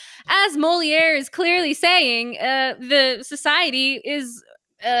I'm like, as Moliere is clearly saying, the society is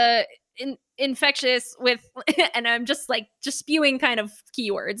infectious with, and I'm just spewing kind of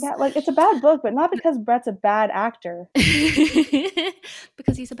keywords. Yeah, like it's a bad book, but not because Brett's a bad actor.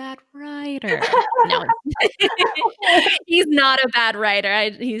 Because he's a bad writer. No, he's not a bad writer.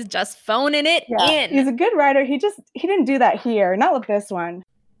 He's just phoning it in. He's a good writer. He didn't do that here, not with this one.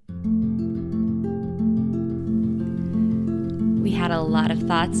 We had a lot of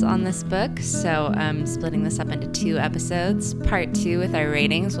thoughts on this book, so I'm splitting this up into 2 episodes. Part 2 with our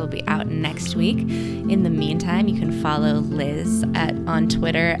ratings will be out next week. In the meantime, you can follow Liz on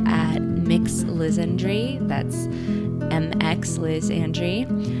Twitter at MixLizandry. That's MXLizandry.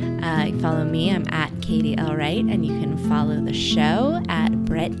 You can follow me. I'm at Katie L. Wright, and you can follow the show at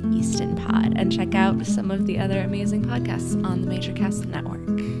Brett Easton Pod, and check out some of the other amazing podcasts on the Major Cast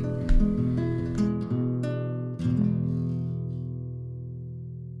Network.